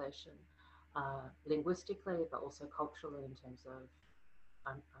translation, linguistically, but also culturally in terms of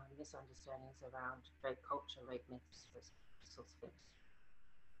misunderstandings around rape culture, rape myths, those sorts of things.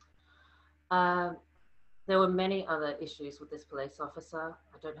 There were many other issues with this police officer.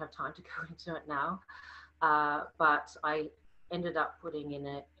 I don't have time to go into it now, but I ended up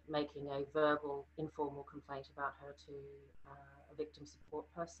making a verbal, informal complaint about her to a victim support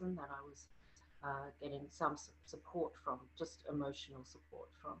person that I was getting some support from, just emotional support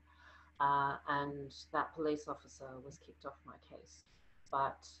from. And that police officer was kicked off my case.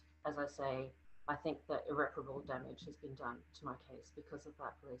 But as I say, I think that irreparable damage has been done to my case because of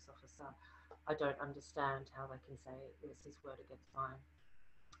that police officer. I don't understand how they can say it was his word against mine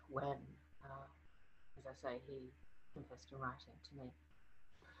when, as I say, he confessed in writing to me.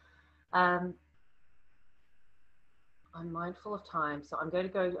 I'm mindful of time, so I'm going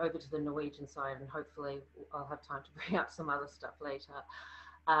to go over to the Norwegian side, and hopefully I'll have time to bring up some other stuff later.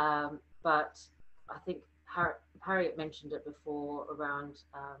 But I think Harriet mentioned it before around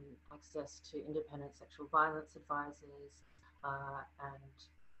access to independent sexual violence advisors and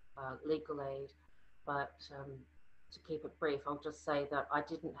legal aid. But to keep it brief, I'll just say that I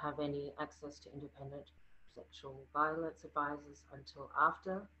didn't have any access to independent sexual violence advisors until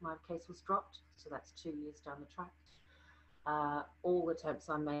after my case was dropped. So that's 2 years down the track. All attempts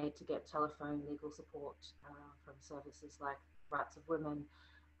I made to get telephone legal support from services like Rights of Women,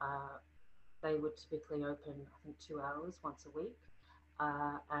 they would typically open, I think, 2 hours once a week.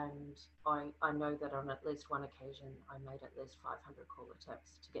 And I know that on at least one occasion, I made at least 500 call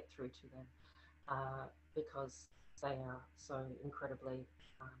attempts to get through to them because they are so incredibly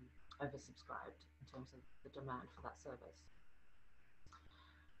oversubscribed in terms of the demand for that service.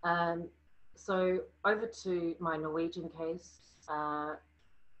 So over to my Norwegian case,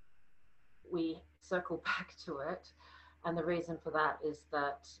 we circle back to it. And the reason for that is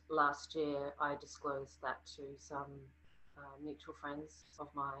that last year I disclosed that to some mutual friends of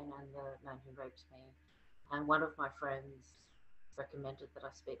mine and the man who raped me. And one of my friends recommended that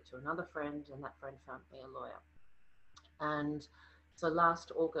I speak to another friend, and that friend found me a lawyer. And so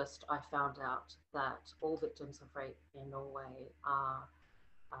last August, I found out that all victims of rape in Norway are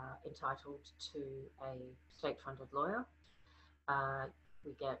entitled to a state-funded lawyer.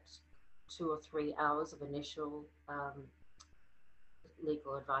 We get 2 or 3 hours of initial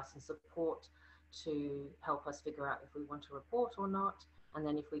legal advice and support to help us figure out if we want to report or not. And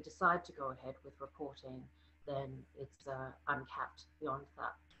then if we decide to go ahead with reporting, then it's uncapped beyond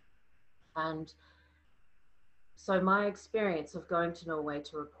that. And so my experience of going to Norway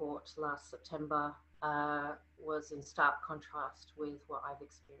to report last September was in stark contrast with what I've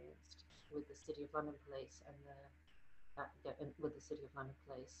experienced with the City of London Police and with the City of London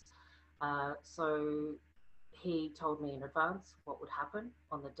Police. So he told me in advance what would happen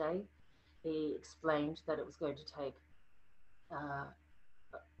on the day. He explained that it was going to take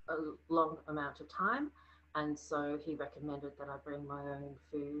a long amount of time, and so he recommended that I bring my own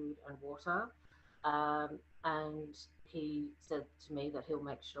food and water. And he said to me that he'll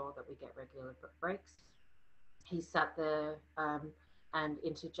make sure that we get regular breaks. He sat there and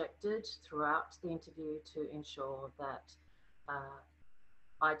interjected throughout the interview to ensure that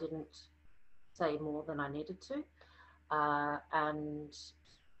I didn't say more than I needed to, and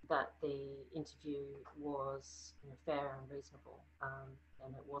that the interview was fair and reasonable,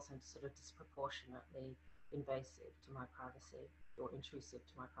 and it wasn't sort of disproportionately invasive to my privacy or intrusive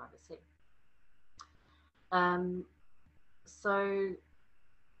to my privacy. So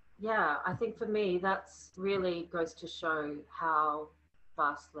yeah, I think for me that's really goes to show how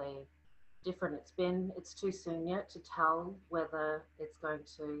vastly different it's been. It's too soon yet to tell whether it's going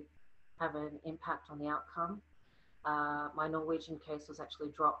to have an impact on the outcome. My Norwegian case was actually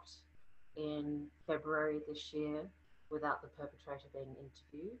dropped in February this year without the perpetrator being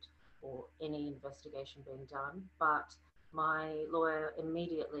interviewed or any investigation being done, but my lawyer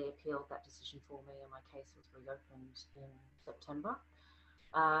immediately appealed that decision for me and my case was reopened in September.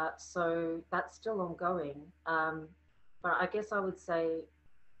 So that's still ongoing. But I guess I would say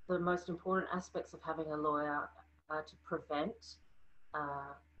the most important aspects of having a lawyer are to prevent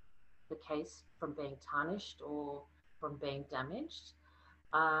the case from being tarnished or from being damaged,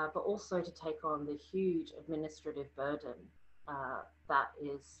 but also to take on the huge administrative burden that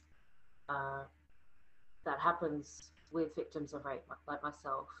happens with victims of rape like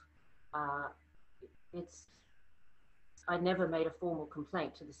myself. I never made a formal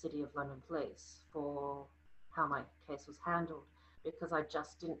complaint to the City of London Police for how my case was handled because I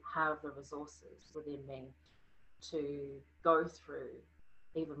just didn't have the resources within me to go through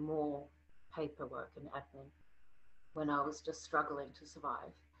even more paperwork and admin when I was just struggling to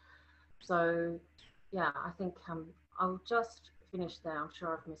survive. So yeah, I think I'll just finish there. I'm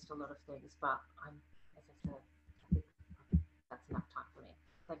sure I've missed a lot of things, but as I said, I think that's enough time for me.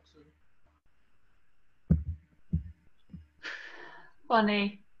 Thank you.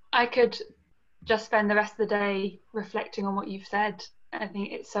 Bonnie, I could just spend the rest of the day reflecting on what you've said. I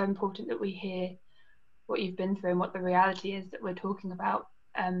think it's so important that we hear what you've been through and what the reality is that we're talking about.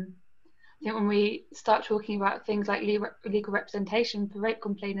 I think when we start talking about things like legal representation for rape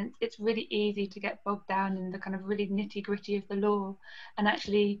complainants, it's really easy to get bogged down in the kind of really nitty-gritty of the law. And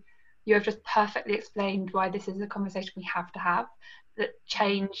actually, you have just perfectly explained why this is a conversation we have to have, that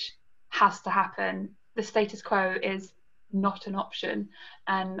change has to happen. The status quo is not an option,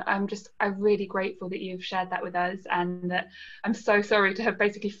 and I'm really grateful that you've shared that with us, and that I'm so sorry to have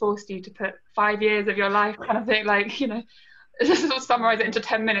basically forced you to put 5 years of your life kind of thing, like, you know, just summarize it into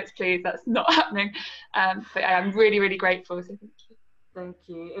 10 minutes, please. That's not happening. But I'm really, really grateful. So thank you. Thank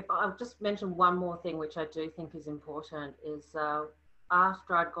you. If I'll just mention one more thing, which I do think is important, is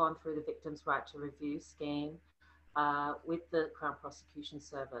after I'd gone through the Victims' Right to Review scheme with the Crown Prosecution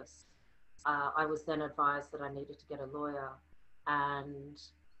Service, I was then advised that I needed to get a lawyer, and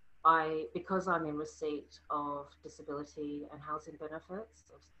because I'm in receipt of disability and housing benefits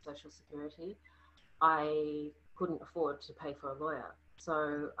of Social Security, I couldn't afford to pay for a lawyer,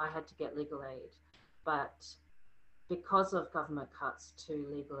 so I had to get legal aid. But because of government cuts to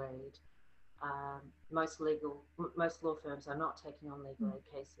legal aid, most law firms are not taking on legal aid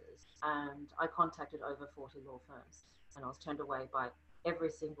cases, and I contacted over 40 law firms, and I was turned away by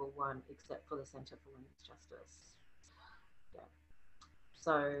every single one except for the Centre for Women's Justice. Yeah.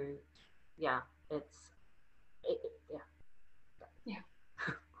 So, yeah, yeah.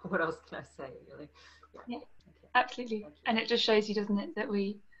 What else can I say, really? Yeah, absolutely. And it just shows you, doesn't it, that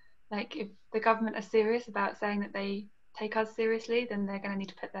we, like, if the government are serious about saying that they take us seriously, then they're going to need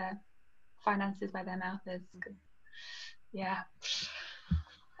to put their finances where their mouth is. Yeah.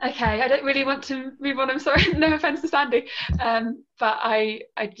 Okay, I don't really want to move on. I'm sorry, no offence to Sandy, but I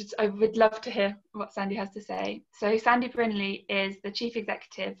would love to hear what Sandy has to say. So Sandy Brindley is the Chief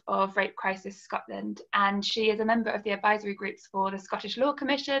Executive of Rape Crisis Scotland, and she is a member of the advisory groups for the Scottish Law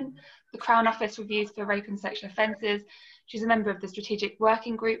Commission, the Crown Office Reviews for Rape and Sexual Offences. She's a member of the Strategic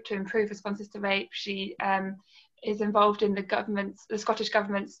Working Group to improve responses to rape. She is involved in the Scottish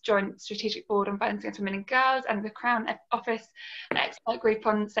Government's Joint Strategic Board on Violence Against Women and Girls and the Crown Office Expert Group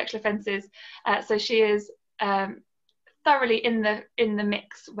on Sexual Offences. So she is thoroughly in the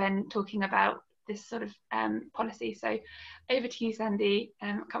mix when talking about this sort of policy. So over to you, Sandy.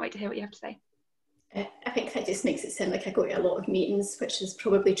 Can't wait to hear what you have to say. I think that just makes it sound like I go to a lot of meetings, which is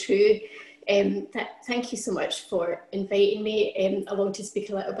probably true. Thank you so much for inviting me along to speak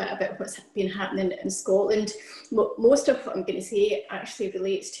a little bit about what's been happening in Scotland. Most of what I'm going to say actually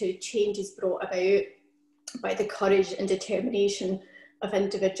relates to changes brought about by the courage and determination of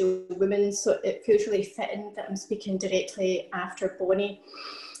individual women, so it feels really fitting that I'm speaking directly after Bonnie.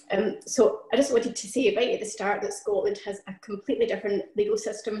 So I just wanted to say right at the start that Scotland has a completely different legal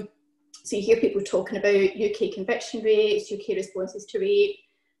system So you hear people talking about UK conviction rates, UK responses to rape.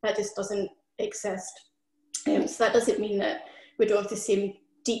 That just doesn't exist. So that doesn't mean that we don't have the same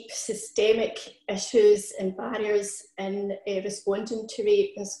deep systemic issues and barriers in responding to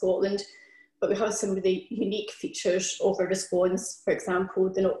rape in Scotland, but we have some of the unique features of our response. For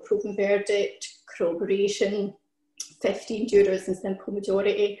example, the not proven verdict, corroboration, 15 jurors and simple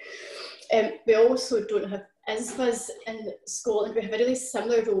majority. We also don't have ISVAs in Scotland. We have a really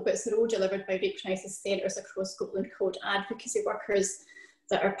similar role, but it's a role delivered by rape crisis centres across Scotland called advocacy workers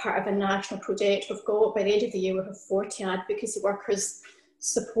that are part of a national project. We've got, by the end of the year, we have 40 advocacy workers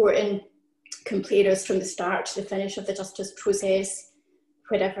supporting complainants from the start to the finish of the justice process,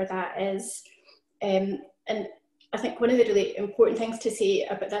 wherever that is. And I think one of the really important things to say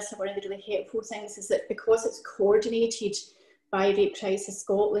about this, and one of the really helpful things, is that because it's coordinated by Rape Crisis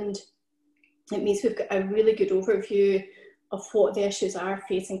Scotland, it means we've got a really good overview of what the issues are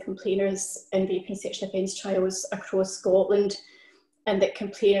facing complainants in rape and sexual offence trials across Scotland, and that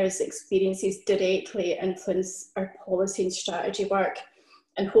complainants' experiences directly influence our policy and strategy work.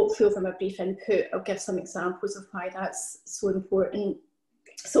 And hopefully over my brief input, I'll give some examples of why that's so important.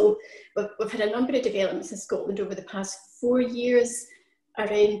 So we've had a number of developments in Scotland over the past 4 years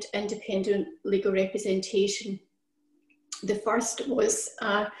around independent legal representation. The first was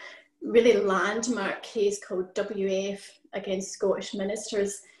a really landmark case called WF against Scottish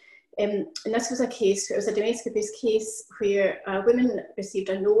ministers. And this was a case, it was a domestic abuse case where a woman received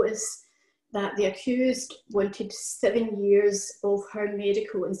a notice that the accused wanted 7 years of her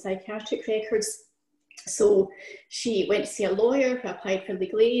medical and psychiatric records. So she went to see a lawyer who applied for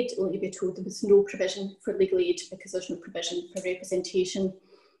legal aid, only to be told there was no provision for legal aid because there's no provision for representation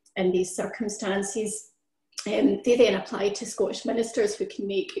in these circumstances. They then applied to Scottish ministers who can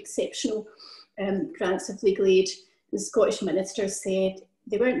make exceptional grants of legal aid. The Scottish ministers said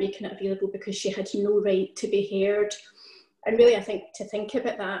they weren't making it available because she had no right to be heard. And really, I think to think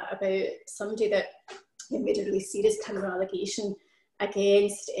about that, about somebody that made a really serious criminal allegation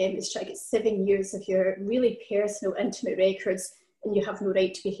against, is trying to get 7 years of your really personal, intimate records, and you have no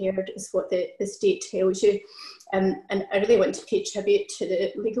right to be heard, is what the state tells you. And I really want to pay tribute to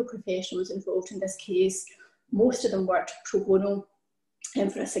the legal professionals involved in this case. Most of them worked pro bono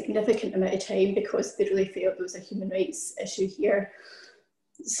for a significant amount of time because they really felt there was a human rights issue here.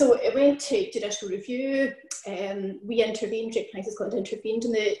 So it went to judicial review. We intervened, Rape Crisis Scotland intervened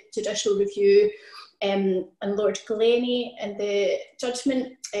in the judicial review, and Lord Glennie in the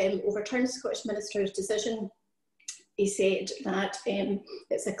judgment overturned the Scottish Minister's decision. He said that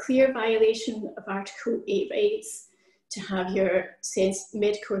it's a clear violation of Article 8 rights to have your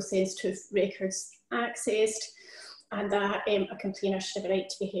medical or sensitive records accessed, and that a complainer should have a right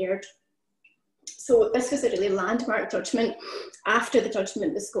to be heard. So this was a really landmark judgment. After the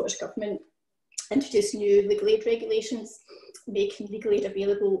judgment, the Scottish Government introduced new legal aid regulations, making legal aid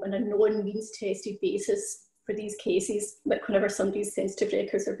available on a non-means tested basis for these cases, like whenever somebody's sensitive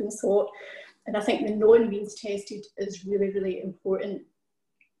records are being sought. And I think the non-means tested is really, really important.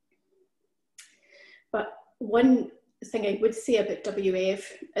 But one thing I would say about WF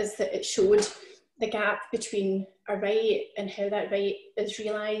is that it showed the gap between a right and how that right is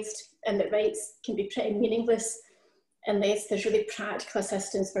realised, and that rights can be pretty meaningless unless there's really practical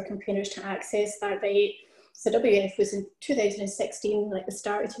assistance for complainants to access that right. So WF was in 2016, like the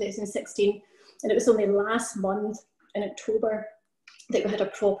start of 2016, and it was only last month in October that we had a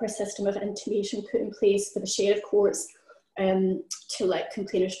proper system of intimation put in place for the sheriff courts to let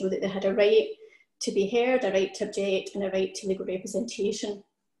complainants know that they had a right to be heard, a right to object, and a right to legal representation.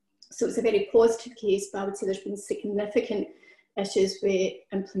 So it's a very positive case, but I would say there's been significant issues with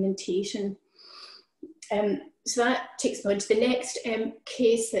implementation. So that takes me on to the next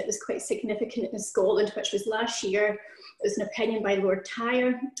case that was quite significant in Scotland, which was last year. It was an opinion by Lord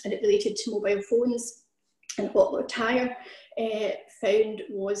Tyre, and it related to mobile phones. And what Lord Tyre found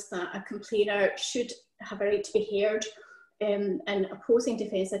was that a complainer should have a right to be heard in opposing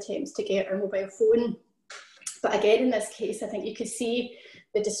defence attempts to get her mobile phone. But again, in this case, I think you could see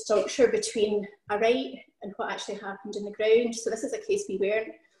the disjuncture between a right and what actually happened in the ground. So this is a case we weren't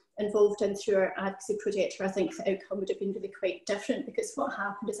involved in through our advocacy project, where I think the outcome would have been really quite different, because what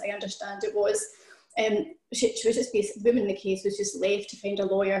happened, as I understand it, was she was just basically, the woman in the case was just left to find a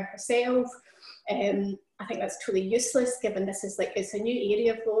lawyer herself. I think that's totally useless, given this is like, it's a new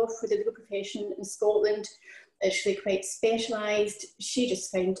area of law for the legal profession in Scotland. It's really quite specialised. She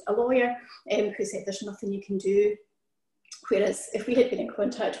just found a lawyer who said there's nothing you can do. Whereas if we had been in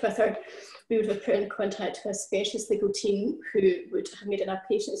contact with her, we would have put in contact with a specialist legal team who would have made an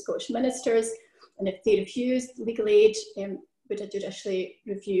application to Scottish ministers, and if they refused legal aid, we would have judicially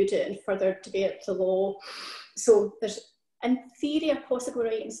reviewed it and further developed the law. So there's, in theory, a possible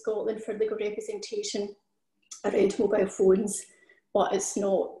right in Scotland for legal representation around mobile phones, but it's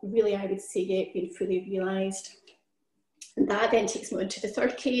not really, I would say, yet been fully realised. And that then takes me on to the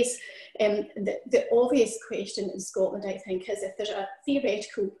third case. The obvious question in Scotland, I think, is if there's a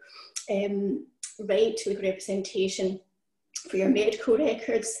theoretical right to legal representation for your medical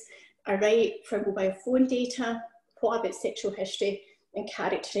records, a right for mobile phone data, what about sexual history and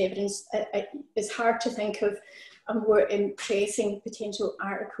character evidence? It's hard to think of a more pressing potential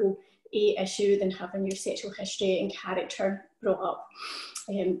Article 8 issue than having your sexual history and character brought up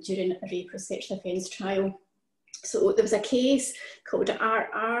during a rape or sexual offence trial. So there was a case called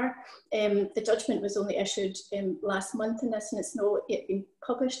RR. The judgment was only issued last month in this, and it's not yet been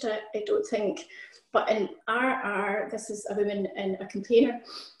published, I don't think. But in RR, this is a woman and a complainer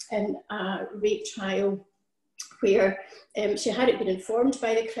in a rape trial where she hadn't been informed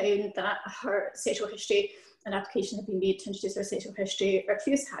by the Crown that her sexual history, an application had been made to introduce her sexual history. Her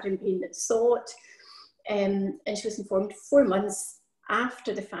accused hadn't been sought, and she was informed 4 months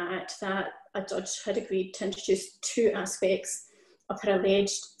after the fact that a judge had agreed to introduce 2 aspects of her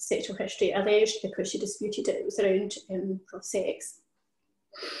alleged sexual history, alleged because she disputed it was around sex.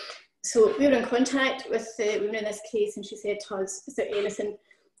 So we were in contact with the woman in this case, and she said to us, is there anything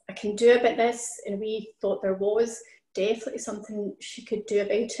I can do about this? And we thought there was definitely something she could do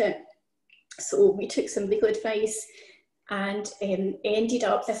about it. So we took some legal advice and ended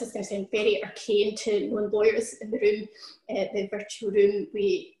up, this is going to sound very arcane to non-lawyers in the room, the virtual room,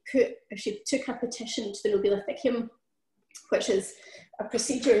 she took a petition to the Nobile Officium, which is a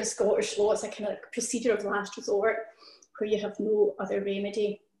procedure in Scottish law. It's a kind of procedure of last resort where you have no other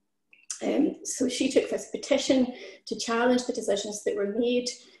remedy. So she took this petition to challenge the decisions that were made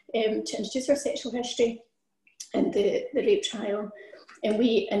to introduce her sexual history in the rape trial. And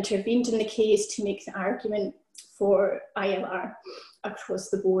we intervened in the case to make the argument for ILR across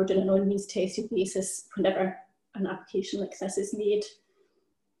the board on a non-means tested basis whenever an application like this is made.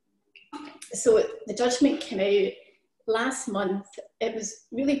 So the judgment came out last month. It was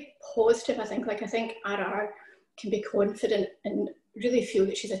really positive, I think. I think RR can be confident and really feel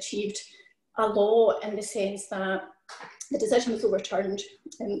that she's achieved a lot in the sense that the decision was overturned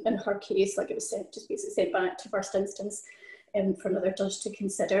in her case, it was just basically sent back to first instance for another judge to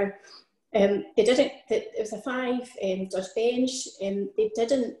consider. It was a 5-judge bench. They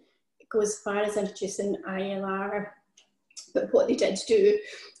didn't go as far as introducing ILR, but what they did do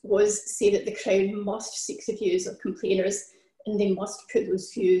was say that the Crown must seek the views of complainers and they must put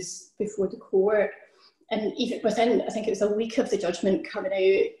those views before the court. And even within, I think it was a week of the judgment coming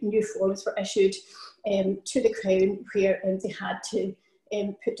out, new forms were issued to the Crown where they had to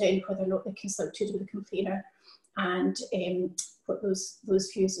put down whether or not they consulted with the complainer and what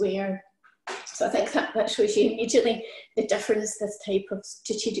those views were. So I think that shows you immediately the difference this type of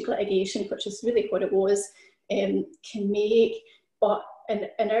strategic litigation, which is really what it was, can make. But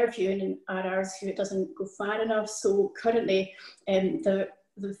in our view and in RR's view, it doesn't go far enough. So currently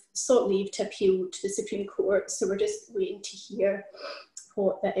they've sought leave to appeal to the Supreme Court. So we're just waiting to hear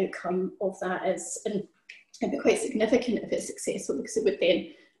what the outcome of that is. And it'd be quite significant if it's successful because it would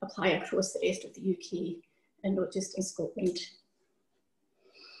then apply across the rest of the UK and not just in Scotland.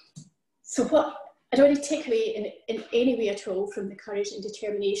 So what I don't want to take away in any way at all from the courage and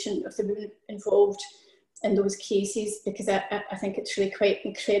determination of the women involved in those cases, because I think it's really quite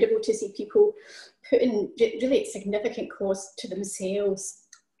incredible to see people putting really significant cost to themselves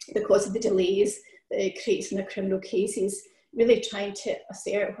because of the delays that it creates in their criminal cases, really trying to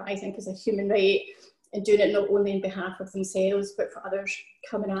assert what I think is a human right and doing it not only on behalf of themselves but for others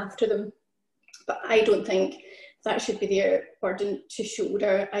coming after them. But I don't think that should be their burden to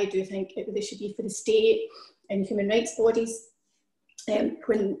shoulder. I do think it really should be for the state and human rights bodies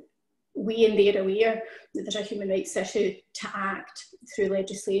when we and they are aware that there's a human rights issue to act through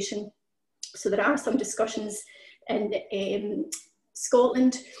legislation. So there are some discussions in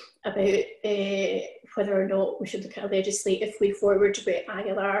Scotland about whether or not we should look at a legislative way forward with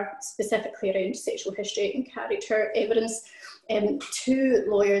ILR, specifically around sexual history and character evidence. 2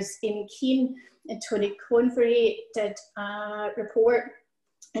 lawyers, Amy Keane and Tony Convery, did a report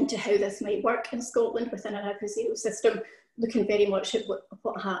into how this might work in Scotland within an adversarial system, looking very much at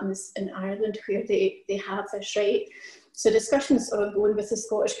what happens in Ireland where they have this right. So discussions are ongoing with the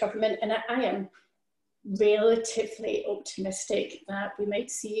Scottish Government, and I am relatively optimistic that we might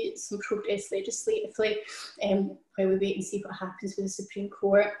see some progress legislatively while we wait and see what happens with the Supreme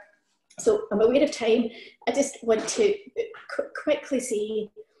Court. So I'm aware of time. I just want to quickly say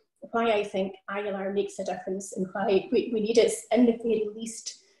why I think ILR makes a difference and why we need it, in the very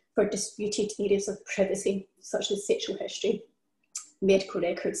least, for disputed areas of privacy, such as sexual history, medical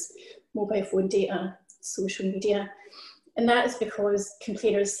records, mobile phone data, social media. And that is because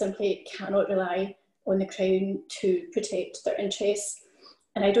complainants simply cannot rely on the Crown to protect their interests.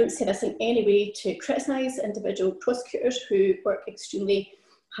 And I don't say this in any way to criticise individual prosecutors who work extremely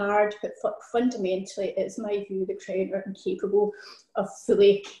hard, but fundamentally it is my view the Crown are incapable of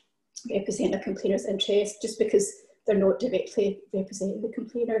fully representing a complainant's interests just because they're not directly representing the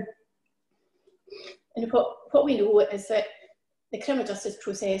complainer. And what we know is that the criminal justice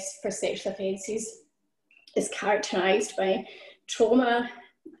process for sexual offences is characterised by trauma,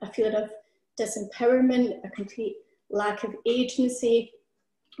 a feeling of disempowerment, a complete lack of agency,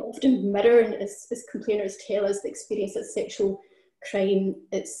 often mirroring, as complainers tell us, the experience of sexual crime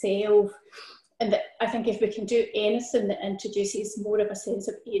itself. And I think if we can do anything that introduces more of a sense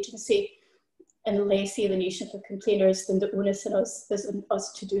of agency and less alienation for complainers, then the onus on us is on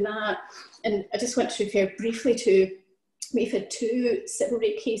us to do that. And I just want to refer briefly to, we've had 2 civil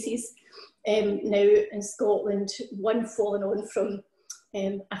rape cases now in Scotland, one following on from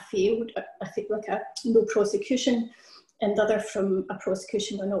a failed, I think like a no prosecution, and the other from a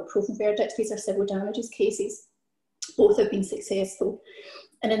prosecution with a not proven verdict. These are civil damages cases. Both have been successful.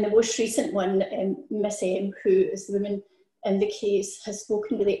 And in the most recent one, Miss M, who is the woman in the case, has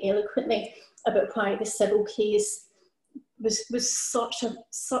spoken really eloquently about why the civil case was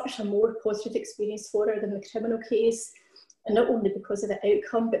such a more positive experience for her than the criminal case. And not only because of the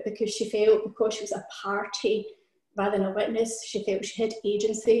outcome, but because she felt, because she was a party rather than a witness, she felt she had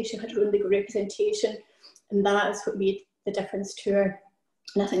agency, she had her own legal representation, and that is what made the difference to her.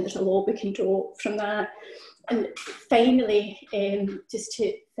 And I think there's a lot we can draw from that. And finally, just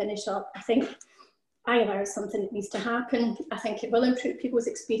to finish up, I think ILR is something that needs to happen. I think it will improve people's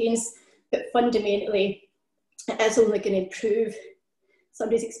experience, but fundamentally, it is only going to improve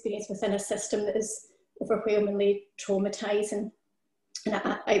somebody's experience within a system that is overwhelmingly traumatising, and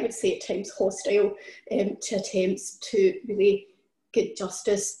I would say at times hostile to attempts to really get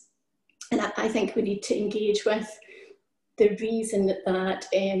justice. And I think we need to engage with the reason that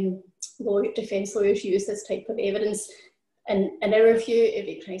defence lawyers use this type of evidence. And in our view, at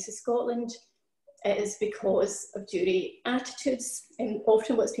Rape Crisis Scotland, it is because of jury attitudes. And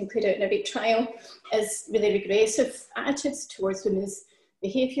often what's been played out in a rape trial is really regressive attitudes towards women's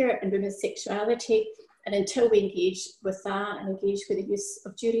behaviour and women's sexuality. And until we engage with that and engage with the use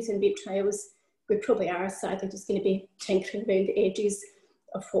of juries in rape trials, we probably are sadly just going to be tinkering around the edges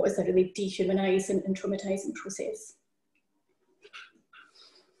of what is a really dehumanising and traumatising process.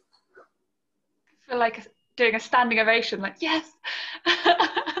 I feel like doing a standing ovation, like, yes!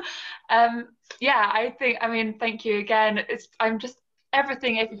 Yeah, I mean, thank you again. I'm just,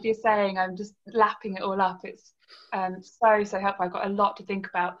 everything you're saying, I'm just lapping it all up. It's so helpful. I've got a lot to think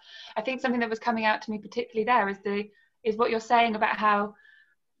about. I think something that was coming out to me particularly there is what you're saying about how,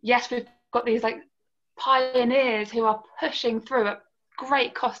 yes, we've got these like pioneers who are pushing through at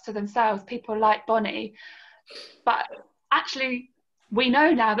great cost to themselves, people like BONNY, but actually we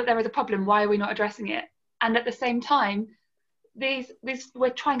know now that there is a problem. Why are we not addressing it? And at the same time, we're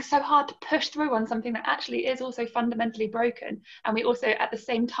trying so hard to push through on something that actually is also fundamentally broken, and we also at the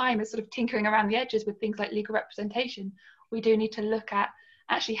same time as sort of tinkering around the edges with things like legal representation, we do need to look at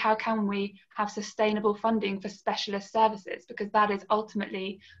actually how can we have sustainable funding for specialist services, because that is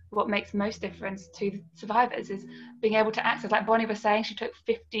ultimately what makes most difference to survivors, is being able to access, like BONNY was saying, she took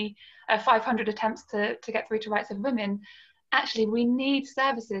 500 attempts to get through to rights of women. Actually, we need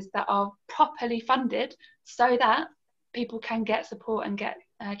services that are properly funded so that people can get support and get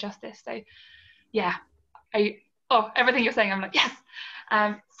justice. So yeah, everything you're saying, I'm like, yes.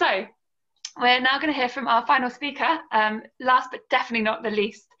 So we're now going to hear from our final speaker. Last but definitely not the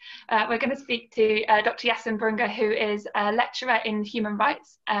least, we're going to speak to Dr. YASSIN BRUNGER, who is a lecturer in human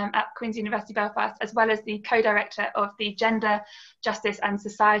rights at Queen's University Belfast, as well as the co-director of the Gender, Justice and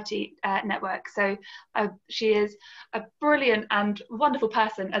Society Network. So she is a brilliant and wonderful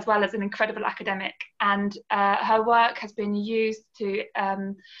person, as well as an incredible academic. And her work has been used to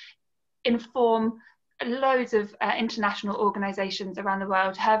inform loads of international organisations around the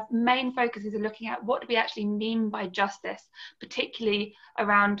world. Her main focuses are looking at what do we actually mean by justice, particularly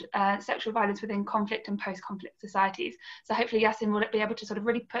around sexual violence within conflict and post-conflict societies. So hopefully YASSIN will be able to sort of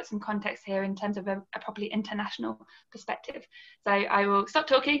really put some context here in terms of a properly international perspective. So I will stop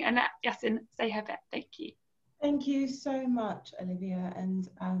talking and let YASSIN say her bit. Thank you. Thank you so much, Olivia, and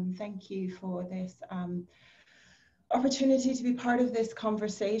thank you for this opportunity to be part of this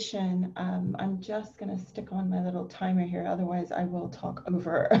conversation. I'm just going to stick on my little timer here, otherwise I will talk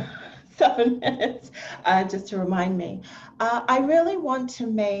over 7 minutes, just to remind me. I really want to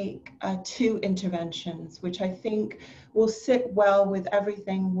make 2 interventions, which I think will sit well with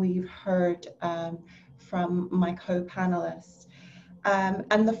everything we've heard from my co-panelists.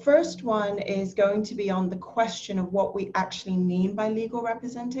 And the first one is going to be on the question of what we actually mean by legal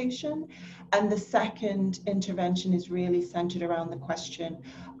representation. And the second intervention is really centered around the question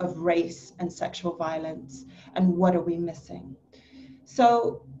of race and sexual violence and what are we missing.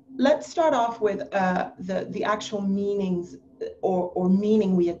 So let's start off with the actual meanings or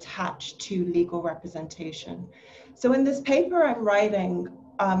meaning we attach to legal representation. So in this paper I'm writing,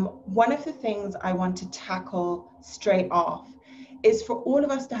 one of the things I want to tackle straight off is for all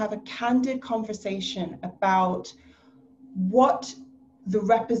of us to have a candid conversation about what the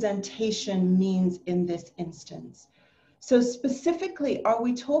representation means in this instance. So specifically, are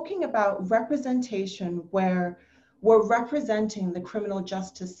we talking about representation where we're representing the criminal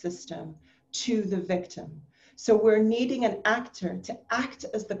justice system to the victim? So we're needing an actor to act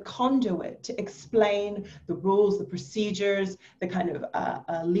as the conduit to explain the rules, the procedures, the kind of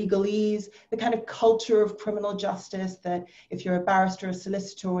legalese, the kind of culture of criminal justice that if you're a barrister, a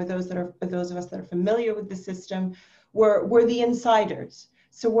solicitor, or those of us that are familiar with the system, we're the insiders.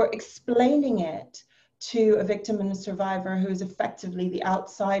 So we're explaining it to a victim and a survivor who is effectively the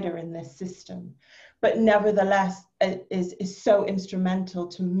outsider in this system, but nevertheless is so instrumental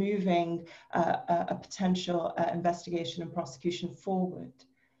to moving a potential investigation and prosecution forward.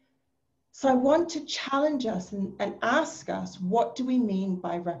 So I want to challenge us and ask us, what do we mean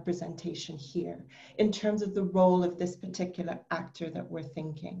by representation here in terms of the role of this particular actor that we're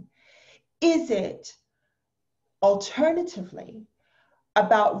thinking? Is it alternatively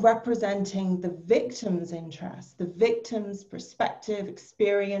about representing the victim's interests, the victim's perspective,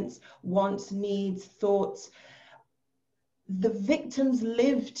 experience, wants, needs, thoughts, the victim's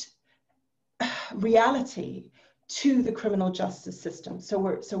lived reality to the criminal justice system? So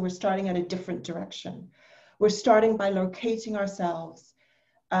we're starting at a different direction. We're starting by locating ourselves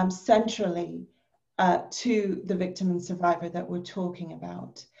centrally to the victim and survivor that we're talking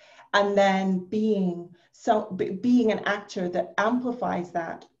about, and then being an actor that amplifies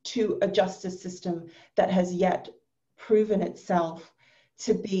that to a justice system that has yet proven itself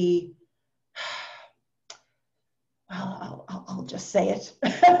to be, well, I'll just say it,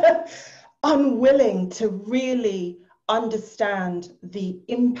 unwilling to really understand the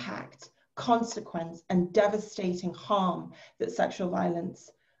impact, consequence, and devastating harm that sexual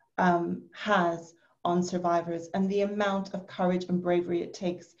violence has on survivors, and the amount of courage and bravery it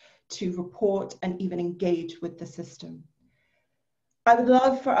takes to report and even engage with the system. I would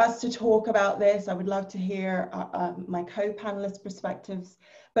love for us to talk about this. I would love to hear my co-panelists' perspectives,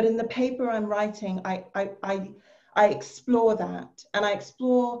 but in the paper I'm writing, I explore that, and I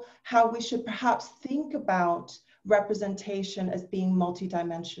explore how we should perhaps think about representation as being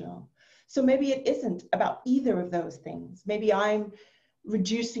multidimensional. So maybe it isn't about either of those things. Maybe I'm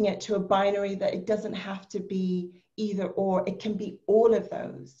reducing it to a binary that it doesn't have to be either or, it can be all of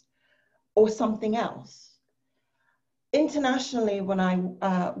those or something else. Internationally, when I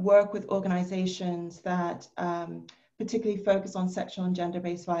work with organizations that particularly focus on sexual and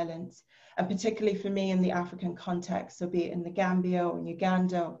gender-based violence, and particularly for me in the African context, so be it in the Gambia or in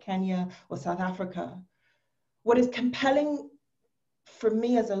Uganda or Kenya or South Africa, what is compelling for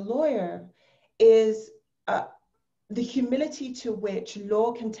me as a lawyer is the humility to which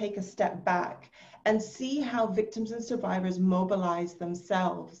law can take a step back and see how victims and survivors mobilize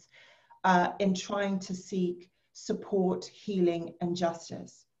themselves in trying to seek support, healing, and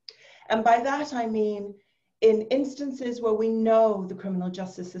justice. And by that I mean, in instances where we know the criminal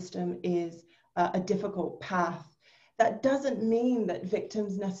justice system is a difficult path, that doesn't mean that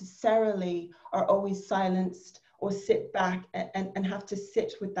victims necessarily are always silenced or sit back and have to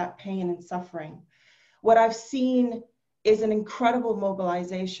sit with that pain and suffering. What I've seen is an incredible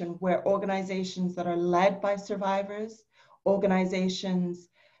mobilization where organizations that are led by survivors, organizations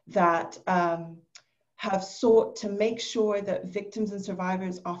that have sought to make sure that victims and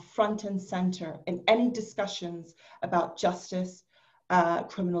survivors are front and center in any discussions about justice,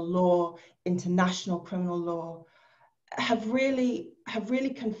 criminal law, international criminal law, have really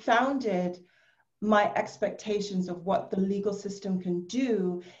confounded my expectations of what the legal system can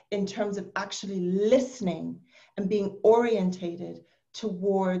do in terms of actually listening and being orientated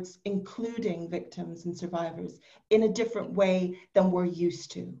towards including victims and survivors in a different way than we're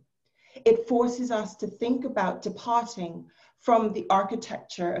used to. It forces us to think about departing from the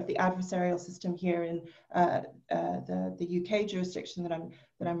architecture of the adversarial system here in the UK jurisdiction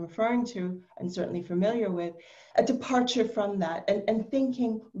that I'm referring to and certainly familiar with, a departure from that and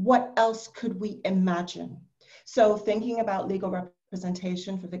thinking, what else could we imagine? So thinking about legal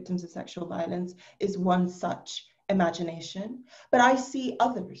representation for victims of sexual violence is one such imagination, but I see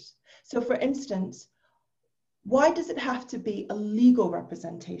others. So for instance, why does it have to be a legal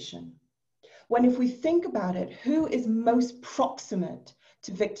representation? When if we think about it, who is most proximate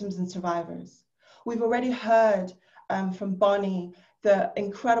to victims and survivors? We've already heard from BONNY the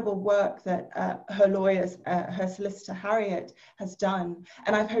incredible work that her lawyers, her solicitor HARRIET has done.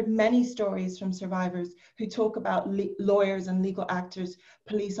 And I've heard many stories from survivors who talk about lawyers and legal actors,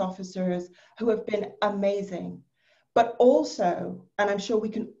 police officers who have been amazing. But also, and I'm sure we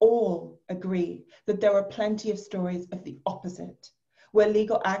can all agree, that there are plenty of stories of the opposite, where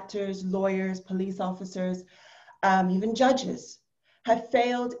legal actors, lawyers, police officers, even judges have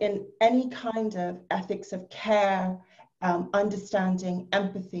failed in any kind of ethics of care, understanding,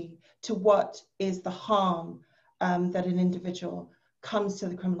 empathy to what is the harm that an individual comes to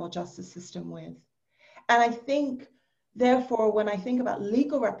the criminal justice system with. And I think, therefore, when I think about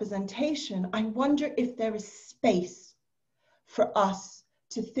legal representation, I wonder if there is space for us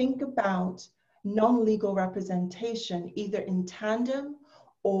to think about non-legal representation, either in tandem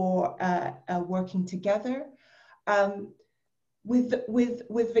or working together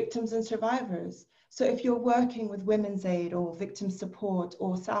with victims and survivors. So if you're working with Women's Aid or Victim Support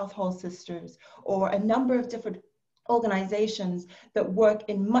or Southall Sisters or a number of different organizations that work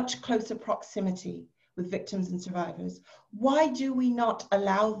in much closer proximity with victims and survivors, why do we not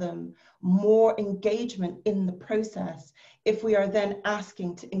allow them more engagement in the process if we are then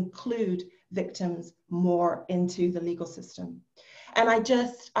asking to include victims more into the legal system? And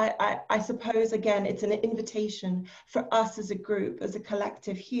I suppose, again, it's an invitation for us as a group, as a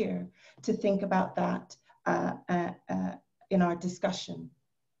collective here, to think about that in our discussion.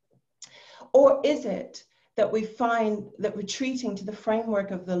 Or is it that we find that retreating to the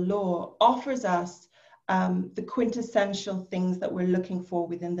framework of the law offers us the quintessential things that we're looking for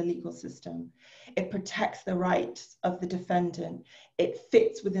within the legal system? It protects the rights of the defendant. It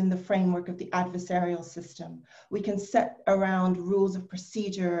fits within the framework of the adversarial system. We can set around rules of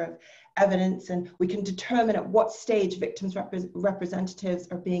procedure, of evidence, and we can determine at what stage victims' representatives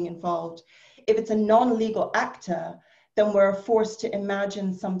are being involved. If it's a non-legal actor, then we're forced to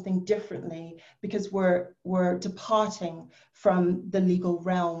imagine something differently because we're departing from the legal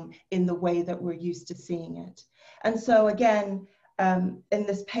realm in the way that we're used to seeing it. And so again, in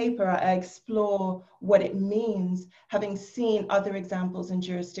this paper, I explore what it means, having seen other examples in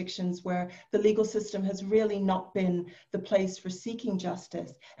jurisdictions where the legal system has really not been the place for seeking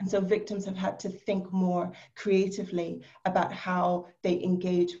justice. And so victims have had to think more creatively about how they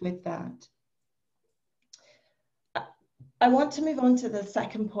engage with that. I want to move on to the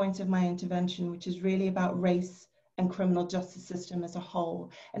second point of my intervention, which is really about race and criminal justice system as a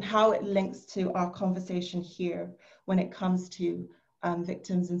whole, and how it links to our conversation here when it comes to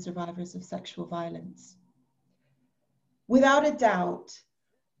victims and survivors of sexual violence. Without a doubt,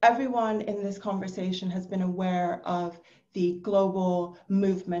 everyone in this conversation has been aware of the global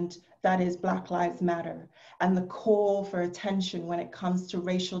movement that is Black Lives Matter and the call for attention when it comes to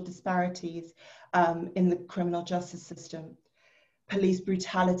racial disparities in the criminal justice system, police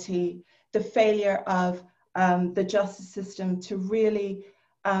brutality, the failure of the justice system to really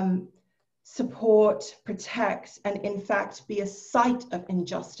support, protect, and in fact be a site of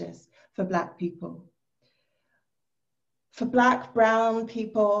injustice for Black people. For Black, brown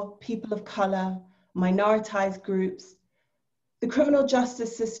people, people of color, minoritized groups, the criminal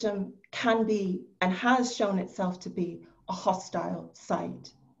justice system can be and has shown itself to be a hostile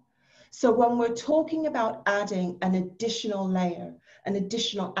site. So when we're talking about adding an additional layer, an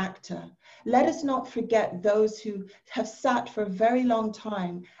additional actor, let us not forget those who have sat for a very long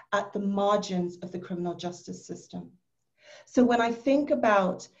time at the margins of the criminal justice system. So when I think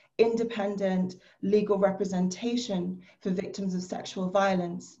about independent legal representation for victims of sexual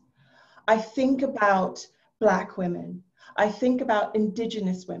violence, I think about Black women, I think about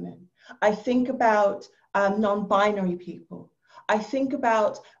Indigenous women, I think about non-binary people, I think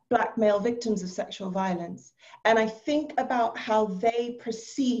about Black male victims of sexual violence, and I think about how they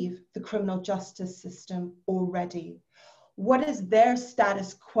perceive the criminal justice system already. What is their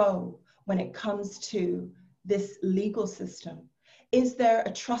status quo when it comes to this legal system? Is there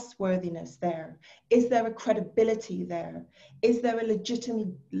a trustworthiness there? Is there a credibility there? Is there a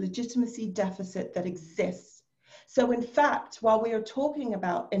legitimacy deficit that exists? So in fact, while we are talking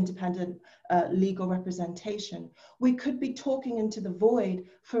about independent legal representation, we could be talking into the void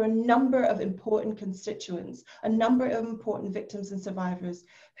for a number of important constituents, a number of important victims and survivors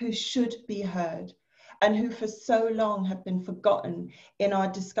who should be heard and who for so long have been forgotten in our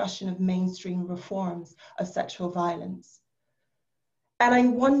discussion of mainstream reforms of sexual violence. And I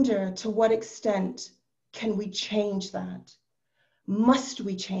wonder, to what extent can we change that? Must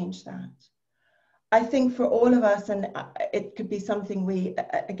we change that? I think for all of us, and it could be something we,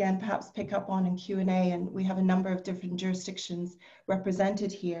 again, perhaps pick up on in Q&A, and we have a number of different jurisdictions represented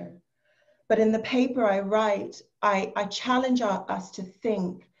here. But in the paper I write, I challenge us to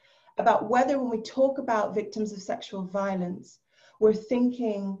think about whether when we talk about victims of sexual violence, we're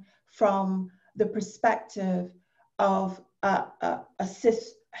thinking from the perspective of a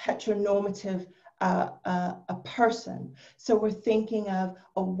cis heteronormative a person. So we're thinking of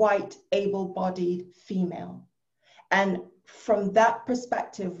a white, able-bodied female. And from that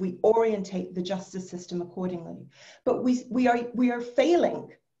perspective, we orientate the justice system accordingly. But we are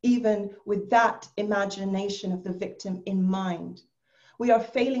failing even with that imagination of the victim in mind. We are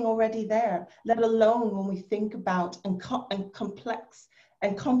failing already there, let alone when we think about and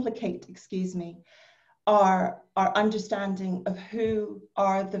complicate, excuse me, our understanding of who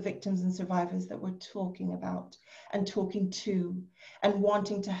are the victims and survivors that we're talking about and talking to and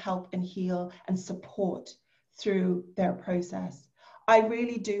wanting to help and heal and support through their process. I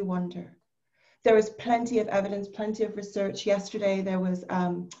really do wonder. There is plenty of evidence, plenty of research. Yesterday there was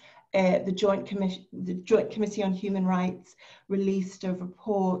the Joint Committee on Human Rights released a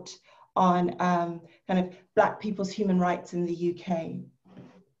report on kind of Black people's human rights in the UK.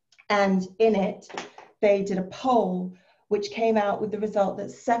 And in it, they did a poll which came out with the result that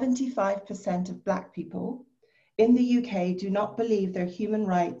 75% of Black people in the UK do not believe their human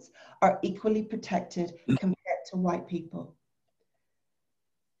rights are equally protected compared to white people.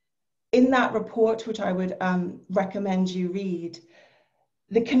 In that report, which I would recommend you read,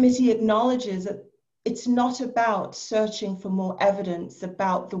 the committee acknowledges that it's not about searching for more evidence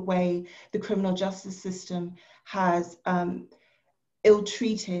about the way the criminal justice system has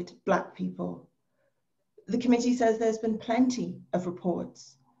ill-treated Black people. The committee says there's been plenty of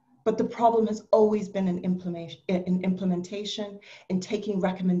reports, but the problem has always been in implementation, in taking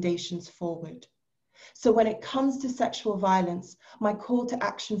recommendations forward. So when it comes to sexual violence, my call to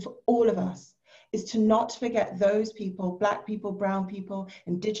action for all of us is to not forget those people, Black people, brown people,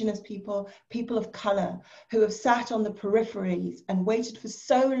 Indigenous people, people of color, who have sat on the peripheries and waited for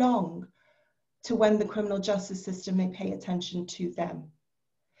so long to when the criminal justice system may pay attention to them.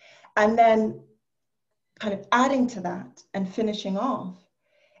 And then kind of adding to that and finishing off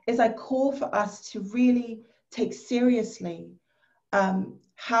is I call for us to really take seriously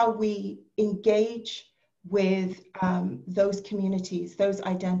how we engage with those communities, those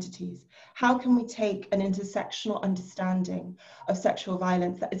identities. How can we take an intersectional understanding of sexual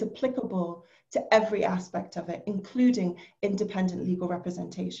violence that is applicable to every aspect of it, including independent legal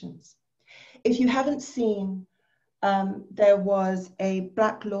representations? If you haven't seen, there was a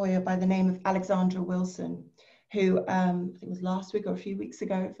Black lawyer by the name of Alexandra Wilson, who I think it was last week or a few weeks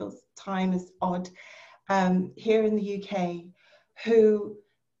ago, it feels time is odd, here in the UK, who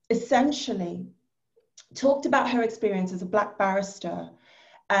essentially talked about her experience as a Black barrister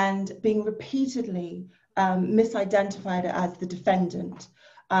and being repeatedly misidentified as the defendant,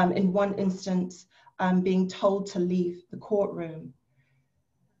 in one instance being told to leave the courtroom.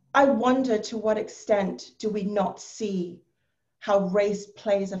 I wonder, to what extent do we not see how race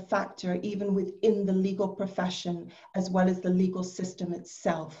plays a factor even within the legal profession as well as the legal system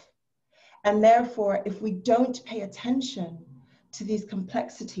itself? And therefore, if we don't pay attention to these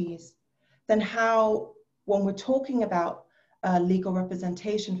complexities, then how, when we're talking about legal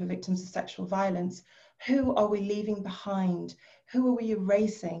representation for victims of sexual violence, who are we leaving behind? Who are we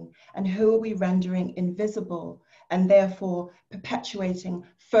erasing? And who are we rendering invisible, and therefore perpetuating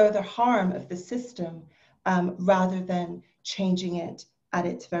further harm of the system rather than changing it at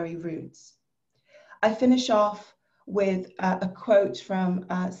its very roots? I finish off with a quote from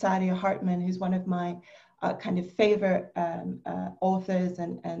Saadia Hartman, who's one of my kind of favorite authors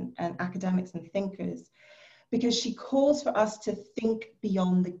and academics and thinkers, because she calls for us to think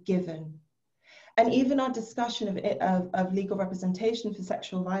beyond the given. And even our discussion of legal representation for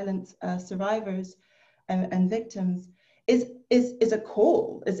sexual violence survivors and victims is a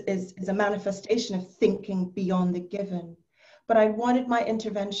call, is a manifestation of thinking beyond the given. But I wanted my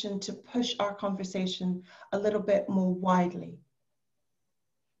intervention to push our conversation a little bit more widely.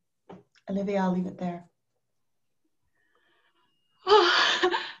 Olivia, I'll leave it there. Oh,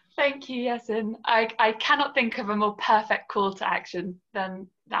 Thank you, Yassin. I cannot think of a more perfect call to action than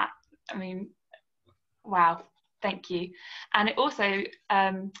that. I mean, wow, thank you. And it also,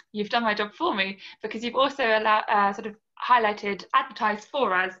 you've done my job for me, because you've also sort of highlighted, advertised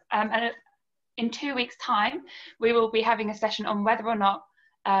for us. And in 2 weeks' time, we will be having a session on whether or not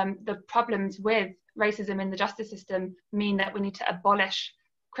the problems with racism in the justice system mean that we need to abolish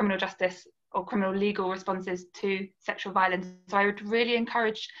criminal justice or criminal legal responses to sexual violence. So I would really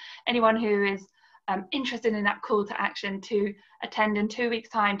encourage anyone who is interested in that call to action to attend in 2 weeks'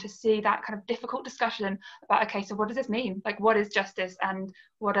 time, to see that kind of difficult discussion about, okay, so what does this mean? Like, what is justice, and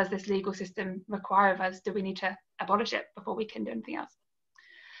what does this legal system require of us? Do we need to abolish it before we can do anything else?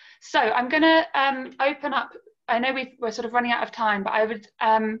 So I'm going to open up. I know we're sort of running out of time, but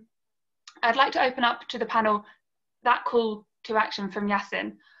I'd like to open up to the panel that call to action from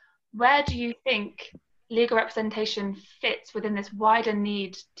Yassin. Where do you think legal representation fits within this wider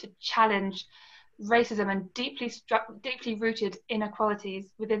need to challenge racism and deeply rooted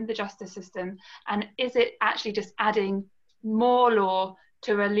inequalities within the justice system? And is it actually just adding more law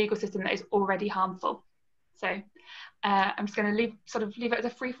to a legal system that is already harmful? So I'm just going to leave it as a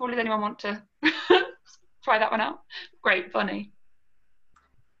free fall. Does anyone want to try that one out? Great, Bonnie.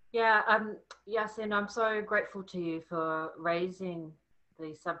 Yeah, Yassin, I'm so grateful to you for raising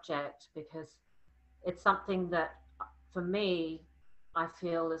the subject, because it's something that, for me, I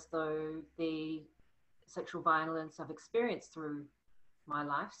feel as though the sexual violence I've experienced through my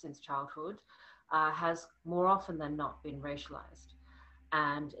life since childhood has more often than not been racialized.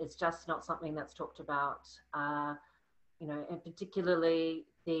 And it's just not something that's talked about, you know, and particularly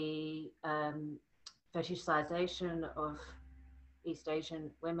the fetishization of East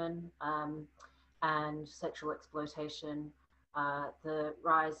Asian women and sexual exploitation, the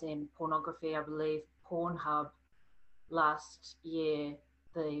rise in pornography. I believe Pornhub last year,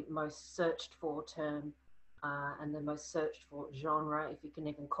 the most searched for term and the most searched for genre, if you can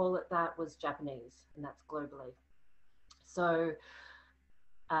even call it that, was Japanese, and that's globally. So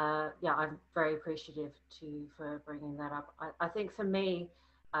yeah, I'm very appreciative for bringing that up. I think for me,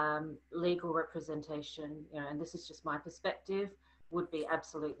 legal representation, you know, and this is just my perspective, would be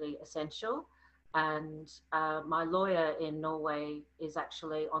absolutely essential. And my lawyer in Norway is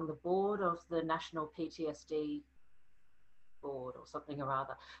actually on the board of the National PTSD board or something or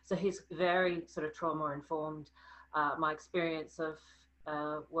other. So he's very sort of trauma informed. My experience of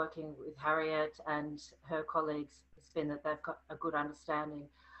working with HARRIET and her colleagues has been that they've got a good understanding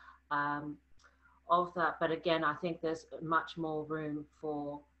of that. But again, I think there's much more room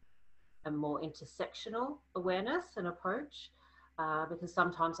for a more intersectional awareness and approach. Because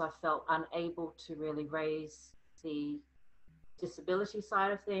sometimes I felt unable to really raise the disability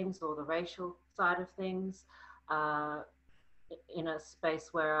side of things or the racial side of things in a space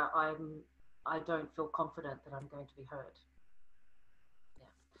where I don't feel confident that I'm going to be heard.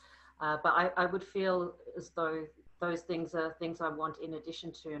 Yeah. But I would feel as though those things are things I want in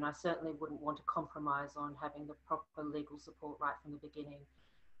addition to, and I certainly wouldn't want to compromise on having the proper legal support right from the beginning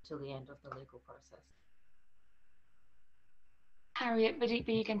till the end of the legal process. Harriet, would you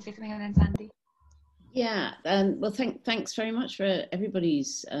going to say something, and then Sandy? Yeah, well, thanks very much for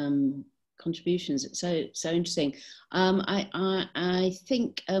everybody's contributions. It's so interesting. I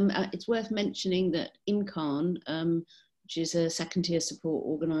think it's worth mentioning that IMCAN, which is a second-tier support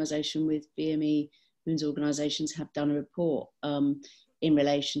organisation with BME women's organisations, have done a report in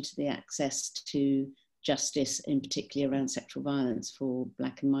relation to the access to justice, in particular around sexual violence for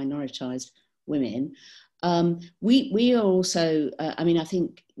Black and minoritised women. We are also, I mean, I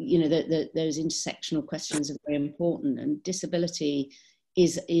think, you know, those intersectional questions are very important, and disability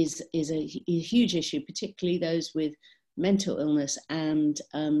is a huge issue, particularly those with mental illness and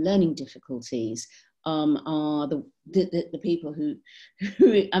learning difficulties are the people who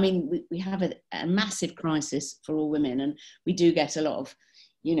I mean, we have a massive crisis for all women, and we do get a lot of,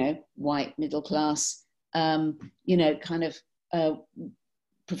 you know, white middle class, you know, kind of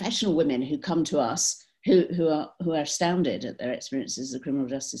professional women who come to us who are astounded at their experiences of the criminal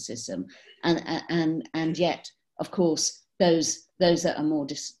justice system, and yet, of course, those that are more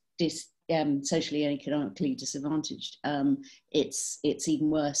socially and economically disadvantaged, it's even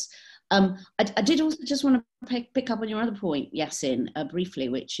worse. I did also just want to pick up on your other point, Yassin, briefly,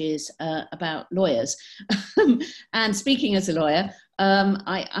 which is about lawyers. And speaking as a lawyer,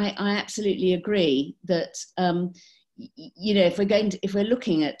 I absolutely agree that you know, if we're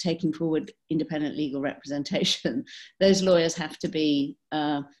looking at taking forward independent legal representation, those lawyers have to be,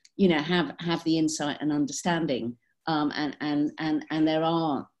 you know, have the insight and understanding, and there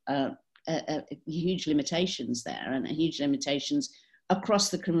are huge limitations there, and huge limitations across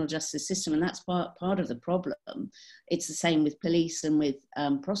the criminal justice system, and that's part of the problem. It's the same with police and with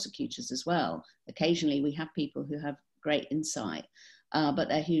prosecutors as well. Occasionally we have people who have great insight, but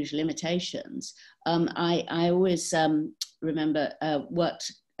there are huge limitations. I always remember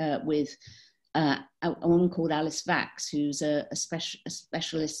worked with a woman called Alice Vax, who's a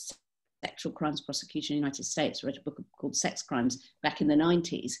specialist sexual crimes prosecutor in the United States, wrote a book called Sex Crimes back in the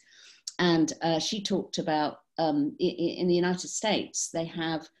 90s. And she talked about, in the United States, they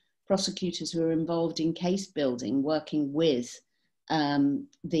have prosecutors who are involved in case building, working with the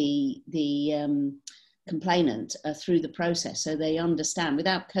complainant through the process. So they understand,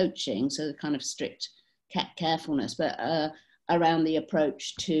 without coaching, so the kind of strict carefulness, but around the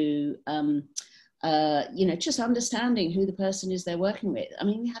approach to, you know, just understanding who the person is they're working with. I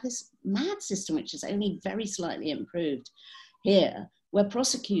mean, we have this mad system, which is only very slightly improved here, where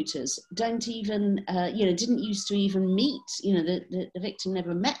prosecutors don't even, you know, didn't used to even meet, you know, the victim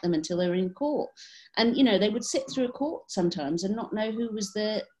never met them until they were in court. And, you know, they would sit through a court sometimes and not know who was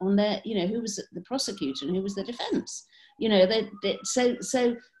the, you know, who was the prosecutor and who was the defense. You know, so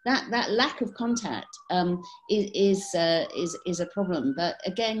that lack of contact is a problem. But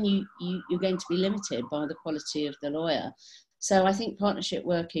again, you're going to be limited by the quality of the lawyer. So I think partnership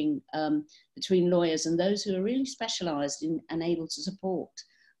working between lawyers and those who are really specialised in and able to support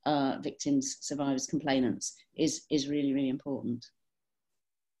victims, survivors, complainants is really, really important.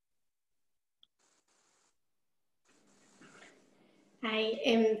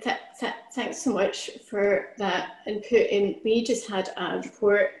 Hi, thanks so much for that input. We just had a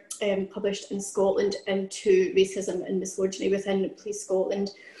report published in Scotland into racism and misogyny within Police Scotland,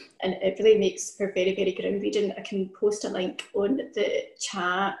 and it really makes for very, very grim reading. I can post a link on the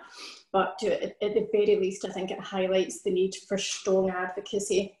chat, but at the very least, I think it highlights the need for strong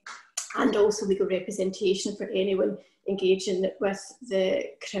advocacy and also legal representation for anyone engaging with the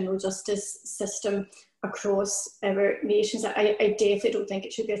criminal justice system across our nations. I definitely don't think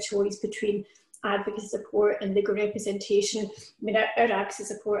it should be a choice between advocacy support and legal representation. I mean, our advocacy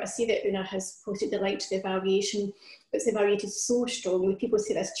support, I see that Una has posted the link to the evaluation. It's evaluated so strongly. People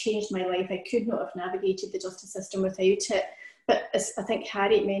say this changed my life. I could not have navigated the justice system without it. But as I think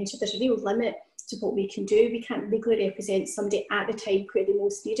Harriet mentioned, there's a real limit to what we can do. We can't legally represent somebody at the time where they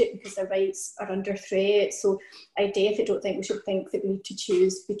most need it because their rights are under threat. So I definitely don't think we should think that we need to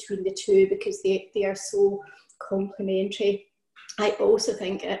choose between the two because they are so complementary. I also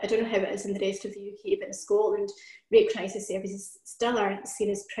think, I don't know how it is in the rest of the UK, but in Scotland, rape crisis services still are seen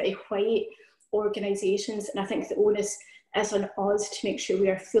as pretty white organisations, and I think the onus is on us to make sure we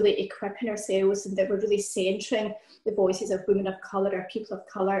are fully equipping ourselves and that we're really centering the voices of women of colour or people of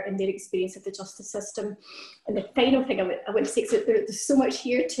colour and their experience of the justice system. And the final thing I would say, so there's so much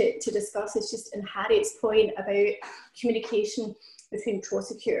here to discuss, is just in Harriet's point about communication between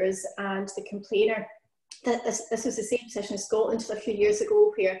prosecutors and the complainer. This was the same position in Scotland a few years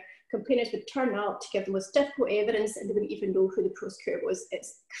ago, where complainants would turn up to give the most difficult evidence and they wouldn't even know who the prosecutor was.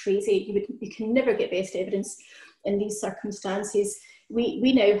 It's crazy. You can never get best evidence in these circumstances.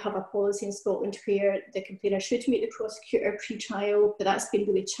 We now have a policy in Scotland where the complainer should meet the prosecutor pre-trial, but that's been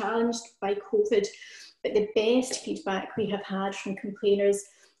really challenged by COVID. But the best feedback we have had from complainers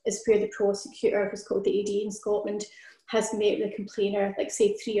is where the prosecutor, who's called the AD in Scotland, has met the complainer, like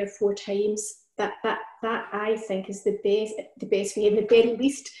say 3 or 4 times. That I think is the best way, at the very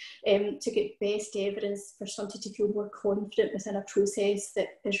least, to get best evidence for somebody to feel more confident within a process that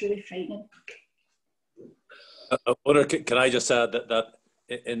is really frightening. Can I just add that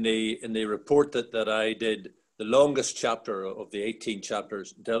in the report that I did, the longest chapter of the 18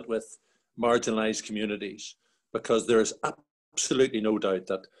 chapters dealt with marginalised communities, because there is absolutely no doubt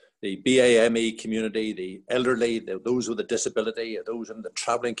that the BAME community, the elderly, those with a disability, those in the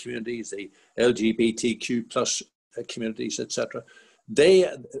travelling communities, the LGBTQ plus communities, etc.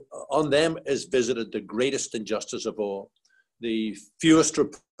 On them is visited the greatest injustice of all. The fewest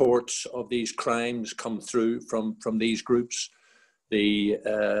reports of these crimes come through from these groups. The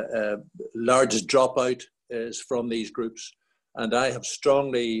largest dropout is from these groups. And I have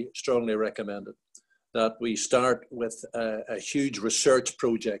strongly recommended that we start with a huge research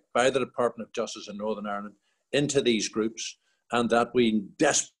project by the Department of Justice in Northern Ireland into these groups, and that we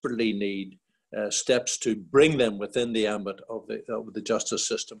desperately need steps to bring them within the ambit of the justice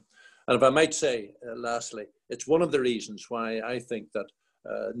system. And if I might say, lastly, it's one of the reasons why I think that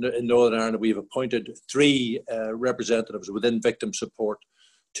in Northern Ireland we've appointed 3 representatives within victim support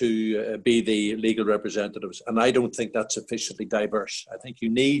to be the legal representatives. And I don't think that's sufficiently diverse. I think you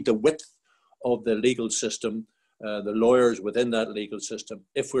need the width of the legal system, the lawyers within that legal system,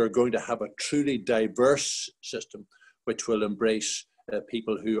 if we're going to have a truly diverse system which will embrace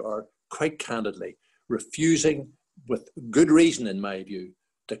people who are quite candidly refusing, with good reason in my view,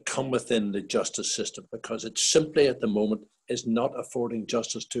 to come within the justice system because it simply at the moment is not affording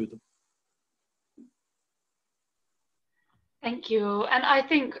justice to them. Thank you. And I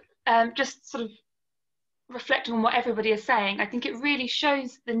think just sort of reflecting on what everybody is saying, I think it really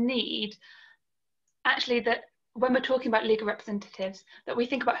shows the need actually that when we're talking about legal representatives, that we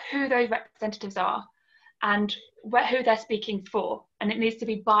think about who those representatives are and who they're speaking for, and it needs to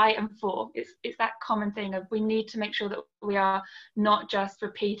be by and for. It's that common thing of we need to make sure that we are not just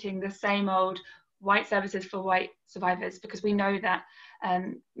repeating the same old white services for white survivors, because we know that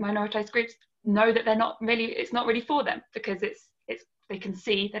minoritized groups know that it's not really for them, because they can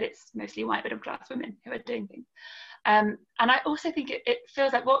see that it's mostly white middle class women who are doing things. And I also think it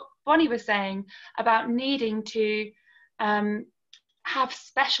feels like what Bonnie was saying about needing to have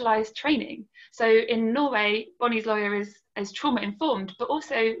specialised training. So in Norway, Bonnie's lawyer is trauma informed, but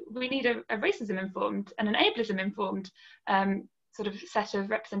also we need a racism informed and an ableism informed sort of set of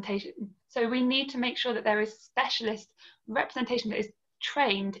representation. So we need to make sure that there is specialist representation that is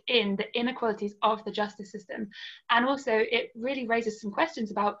trained in the inequalities of the justice system. And also it really raises some questions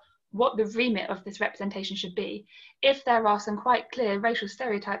about what the remit of this representation should be. If there are some quite clear racial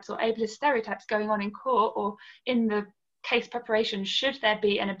stereotypes or ableist stereotypes going on in court or in the case preparation, should there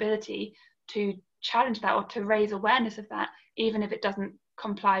be an ability to challenge that or to raise awareness of that, even if it doesn't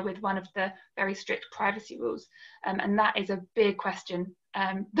comply with one of the very strict privacy rules? And that is a big question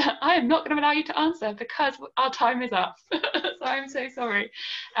that I am not going to allow you to answer because our time is up. So I'm so sorry.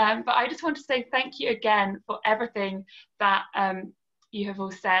 But I just want to say thank you again for everything that you have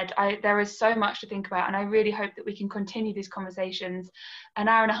all said. There is so much to think about, and I really hope that we can continue these conversations. An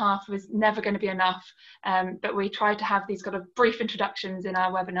hour and a half was never going to be enough, but we try to have these kind of brief introductions in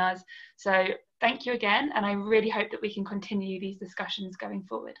our webinars. So thank you again, and I really hope that we can continue these discussions going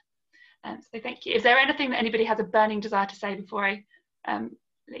forward. So thank you. Is there anything that anybody has a burning desire to say before I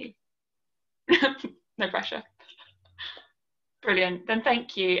leave? No pressure. Brilliant, then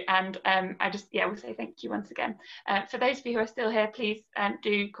thank you. And I just, will say thank you once again. For those of you who are still here, please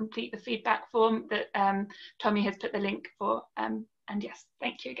do complete the feedback form that Tommy has put the link for. And yes,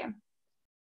 thank you again.